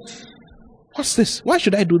 unreasonable. What's this? Why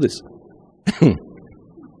should I do this?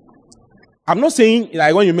 I'm not saying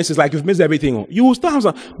like when you miss, it's like you've missed everything. You will still have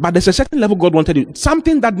some, but there's a certain level God wanted you.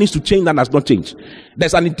 Something that needs to change that has not changed.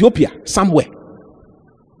 There's an Ethiopia somewhere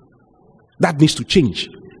that needs to change.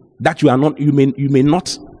 That you may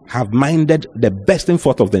not have minded the bursting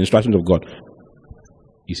forth of the instructions of God.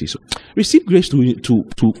 You see, so receive grace to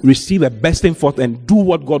receive a bursting forth and do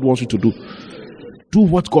what God wants you to do. Do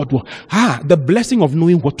what God wants. The blessing of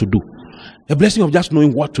knowing what to do. The blessing of just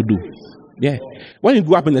knowing what to do. Yeah. When you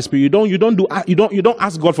go up in the spirit, you don't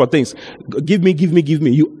ask God for things. Give me.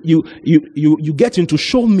 You get into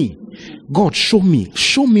show me. God, show me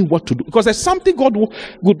what to do. Because there's something God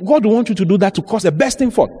wants you to do that to cause a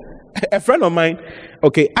bursting forth. A friend of mine,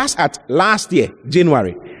 as at last year,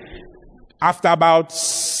 January, after about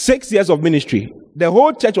 6 years of ministry, the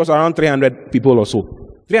whole church was around 300 people or so.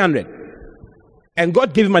 300. And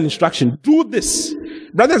God gave him an instruction. Do this.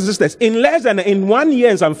 Brothers and sisters, in 1 year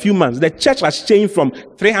and some few months, the church has changed from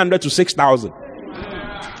 300 to 6,000.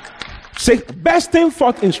 Bursting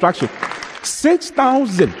forth instruction.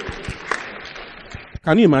 6,000.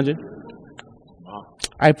 Can you imagine?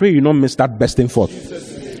 I pray you don't miss that bursting forth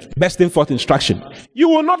instruction. You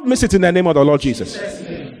will not miss it in the name of the Lord Jesus.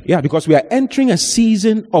 Yeah, because we are entering a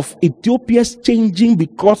season of Ethiopia's changing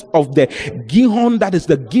because of the Gihon, that is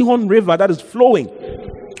the Gihon river that is flowing.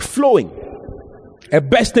 A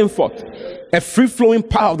bursting forth, a free-flowing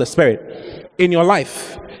power of the Spirit in your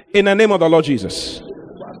life, in the name of the Lord Jesus.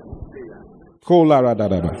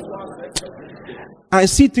 I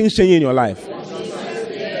see things changing in your life.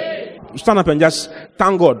 Stand up and just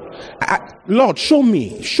thank God. Lord, show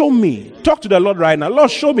me. Talk to the Lord right now.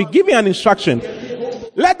 Lord, show me. Give me an instruction.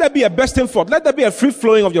 Let there be a bursting forth. Let there be a free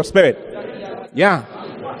flowing of your Spirit. Yeah.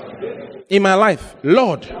 In my life.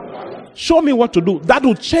 Lord, show me what to do. That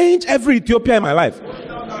will change every Ethiopia in my life.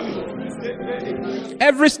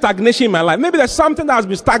 Every stagnation in my life. Maybe there's something that has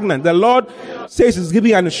been stagnant. The Lord says He's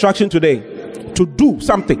giving an instruction today to do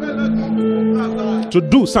something. To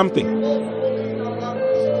do something.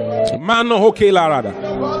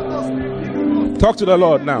 Talk to the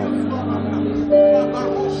Lord now.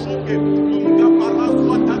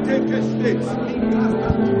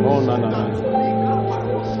 Oh, no.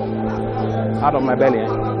 Out of my belly.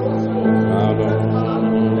 Out of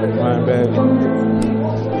my belly.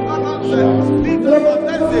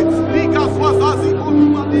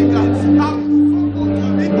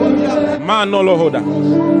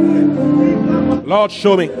 Lord,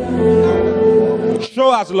 show me.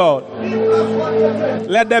 Show us, Lord.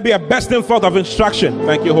 Let there be a bursting forth of instruction.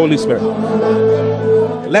 Thank you, Holy Spirit.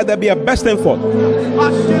 Let there be a bursting forth.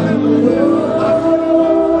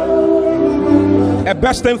 A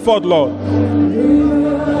bursting forth, Lord.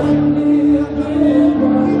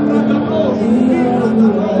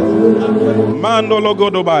 Mando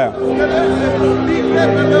logo dobaya.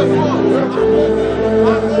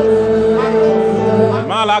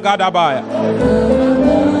 Malagadabaya.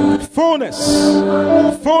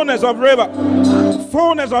 Fullness of river.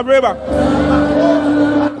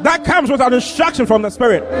 That comes with an instruction from the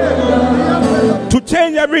Spirit to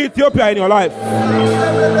change every Ethiopia in your life.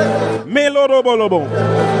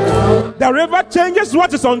 The river changes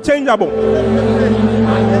what is unchangeable.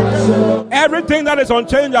 Everything that is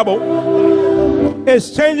unchangeable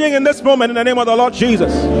is changing in this moment in the name of the Lord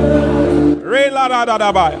Jesus.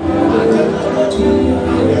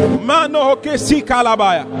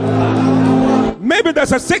 Maybe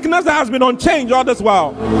there's a sickness that has been unchanged all this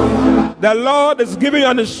while. The Lord is giving you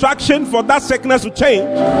an instruction for that sickness to change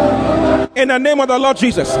in the name of the Lord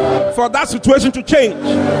Jesus, for that situation to change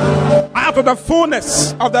out of the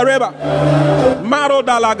fullness of the river. Maro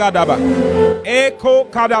dalagadaba eko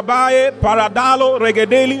kadabaye paradalo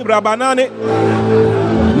regedeli rabanane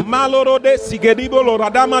malorode sigedibo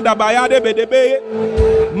loradama dabayade bedebeye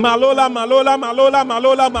malola.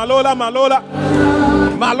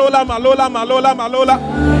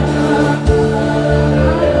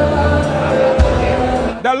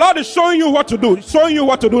 The Lord is showing you what to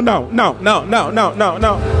do. Now.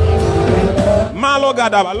 Malo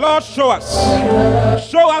Gadaba. Lord, show us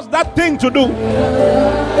that thing to do,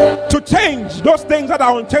 to change those things that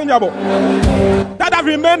are unchangeable, that have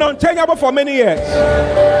remained unchangeable for many years.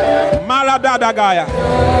 Maradadagaya.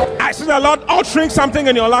 I see the Lord altering something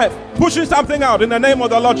in your life, pushing something out in the name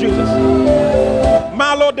of the Lord Jesus.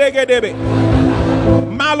 Malo degedebe.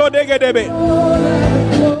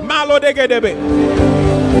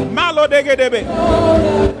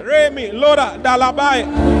 Remi Lora Dalabai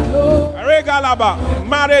Regalaba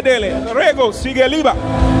Maredele Rego Sigeliba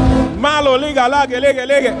Malo Liga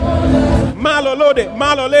Lege Malo Lede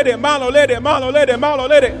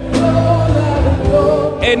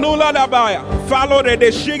Enula dabaya. Follow the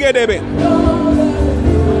shigedebe.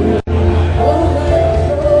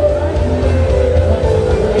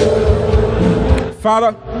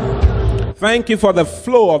 Father, thank you for the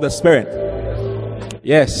flow of the Spirit.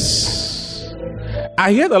 Yes.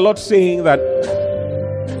 I hear the Lord saying that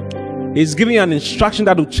He's giving you an instruction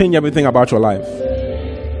that will change everything about your life.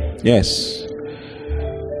 Yes.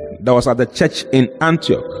 There was at the church in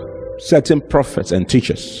Antioch certain prophets and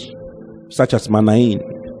teachers, such as Manain.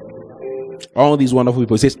 All these wonderful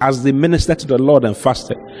people. It says, as they ministered to the Lord and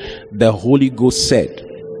fasted, the Holy Ghost said,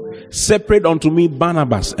 separate unto me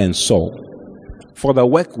Barnabas and Saul for the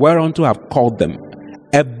work whereunto I have called them,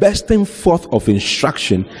 a bursting forth of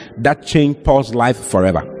instruction that changed Paul's life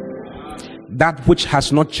forever. That which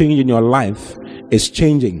has not changed in your life is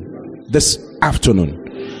changing this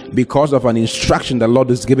afternoon because of an instruction the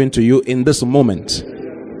Lord is giving to you in this moment.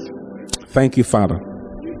 Thank you, Father,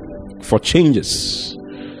 for changes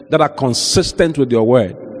that are consistent with your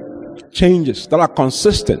word. Changes that are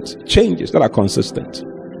consistent. Changes that are consistent.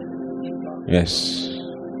 Yes.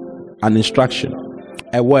 An instruction,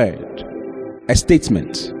 a word, a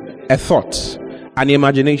statement, a thought, an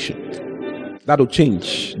imagination that will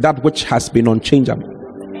change that which has been unchangeable.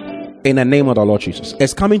 In the name of the Lord Jesus.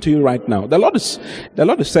 It's coming to you right now. The Lord is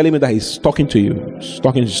telling me that He's talking to you.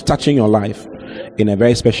 He's touching your life in a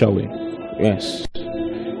very special way. Yes.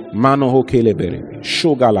 Manoho kelebere,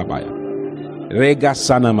 shogalabaya, rega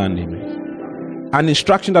sanamanime. An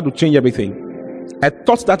instruction that will change everything. A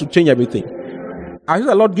thought that will change everything. I hear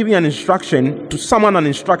the Lord giving an instruction to someone, an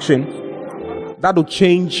instruction that will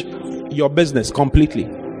change your business completely.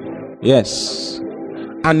 Yes.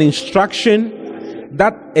 An instruction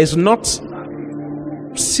that is not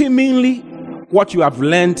seemingly what you have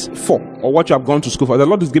learned for or what you have gone to school for. The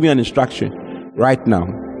Lord is giving an instruction right now,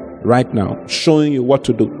 showing you what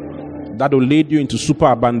to do. That will lead you into super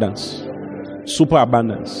abundance. Super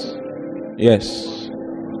abundance. Yes.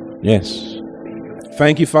 Yes.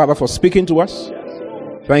 Thank you, Father, for speaking to us.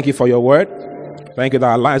 Thank you for your word. Thank you that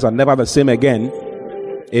our lives are never the same again.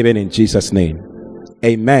 Even in Jesus' name.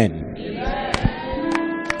 Amen.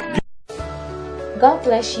 God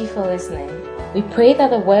bless you for listening. We pray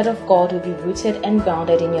that the word of God will be rooted and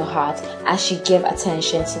grounded in your heart as you give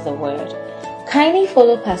attention to the word. Kindly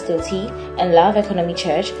follow Pastor Oti and Love Economy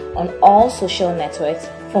Church on all social networks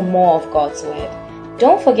for more of God's word.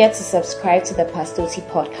 Don't forget to subscribe to the Pastor Oti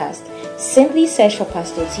podcast. Simply search for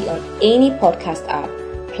Pastor Oti on any podcast app,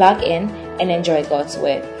 plug in, and enjoy God's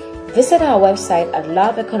word. Visit our website at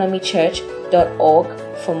loveeconomychurch.org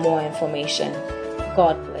for more information.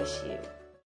 God bless.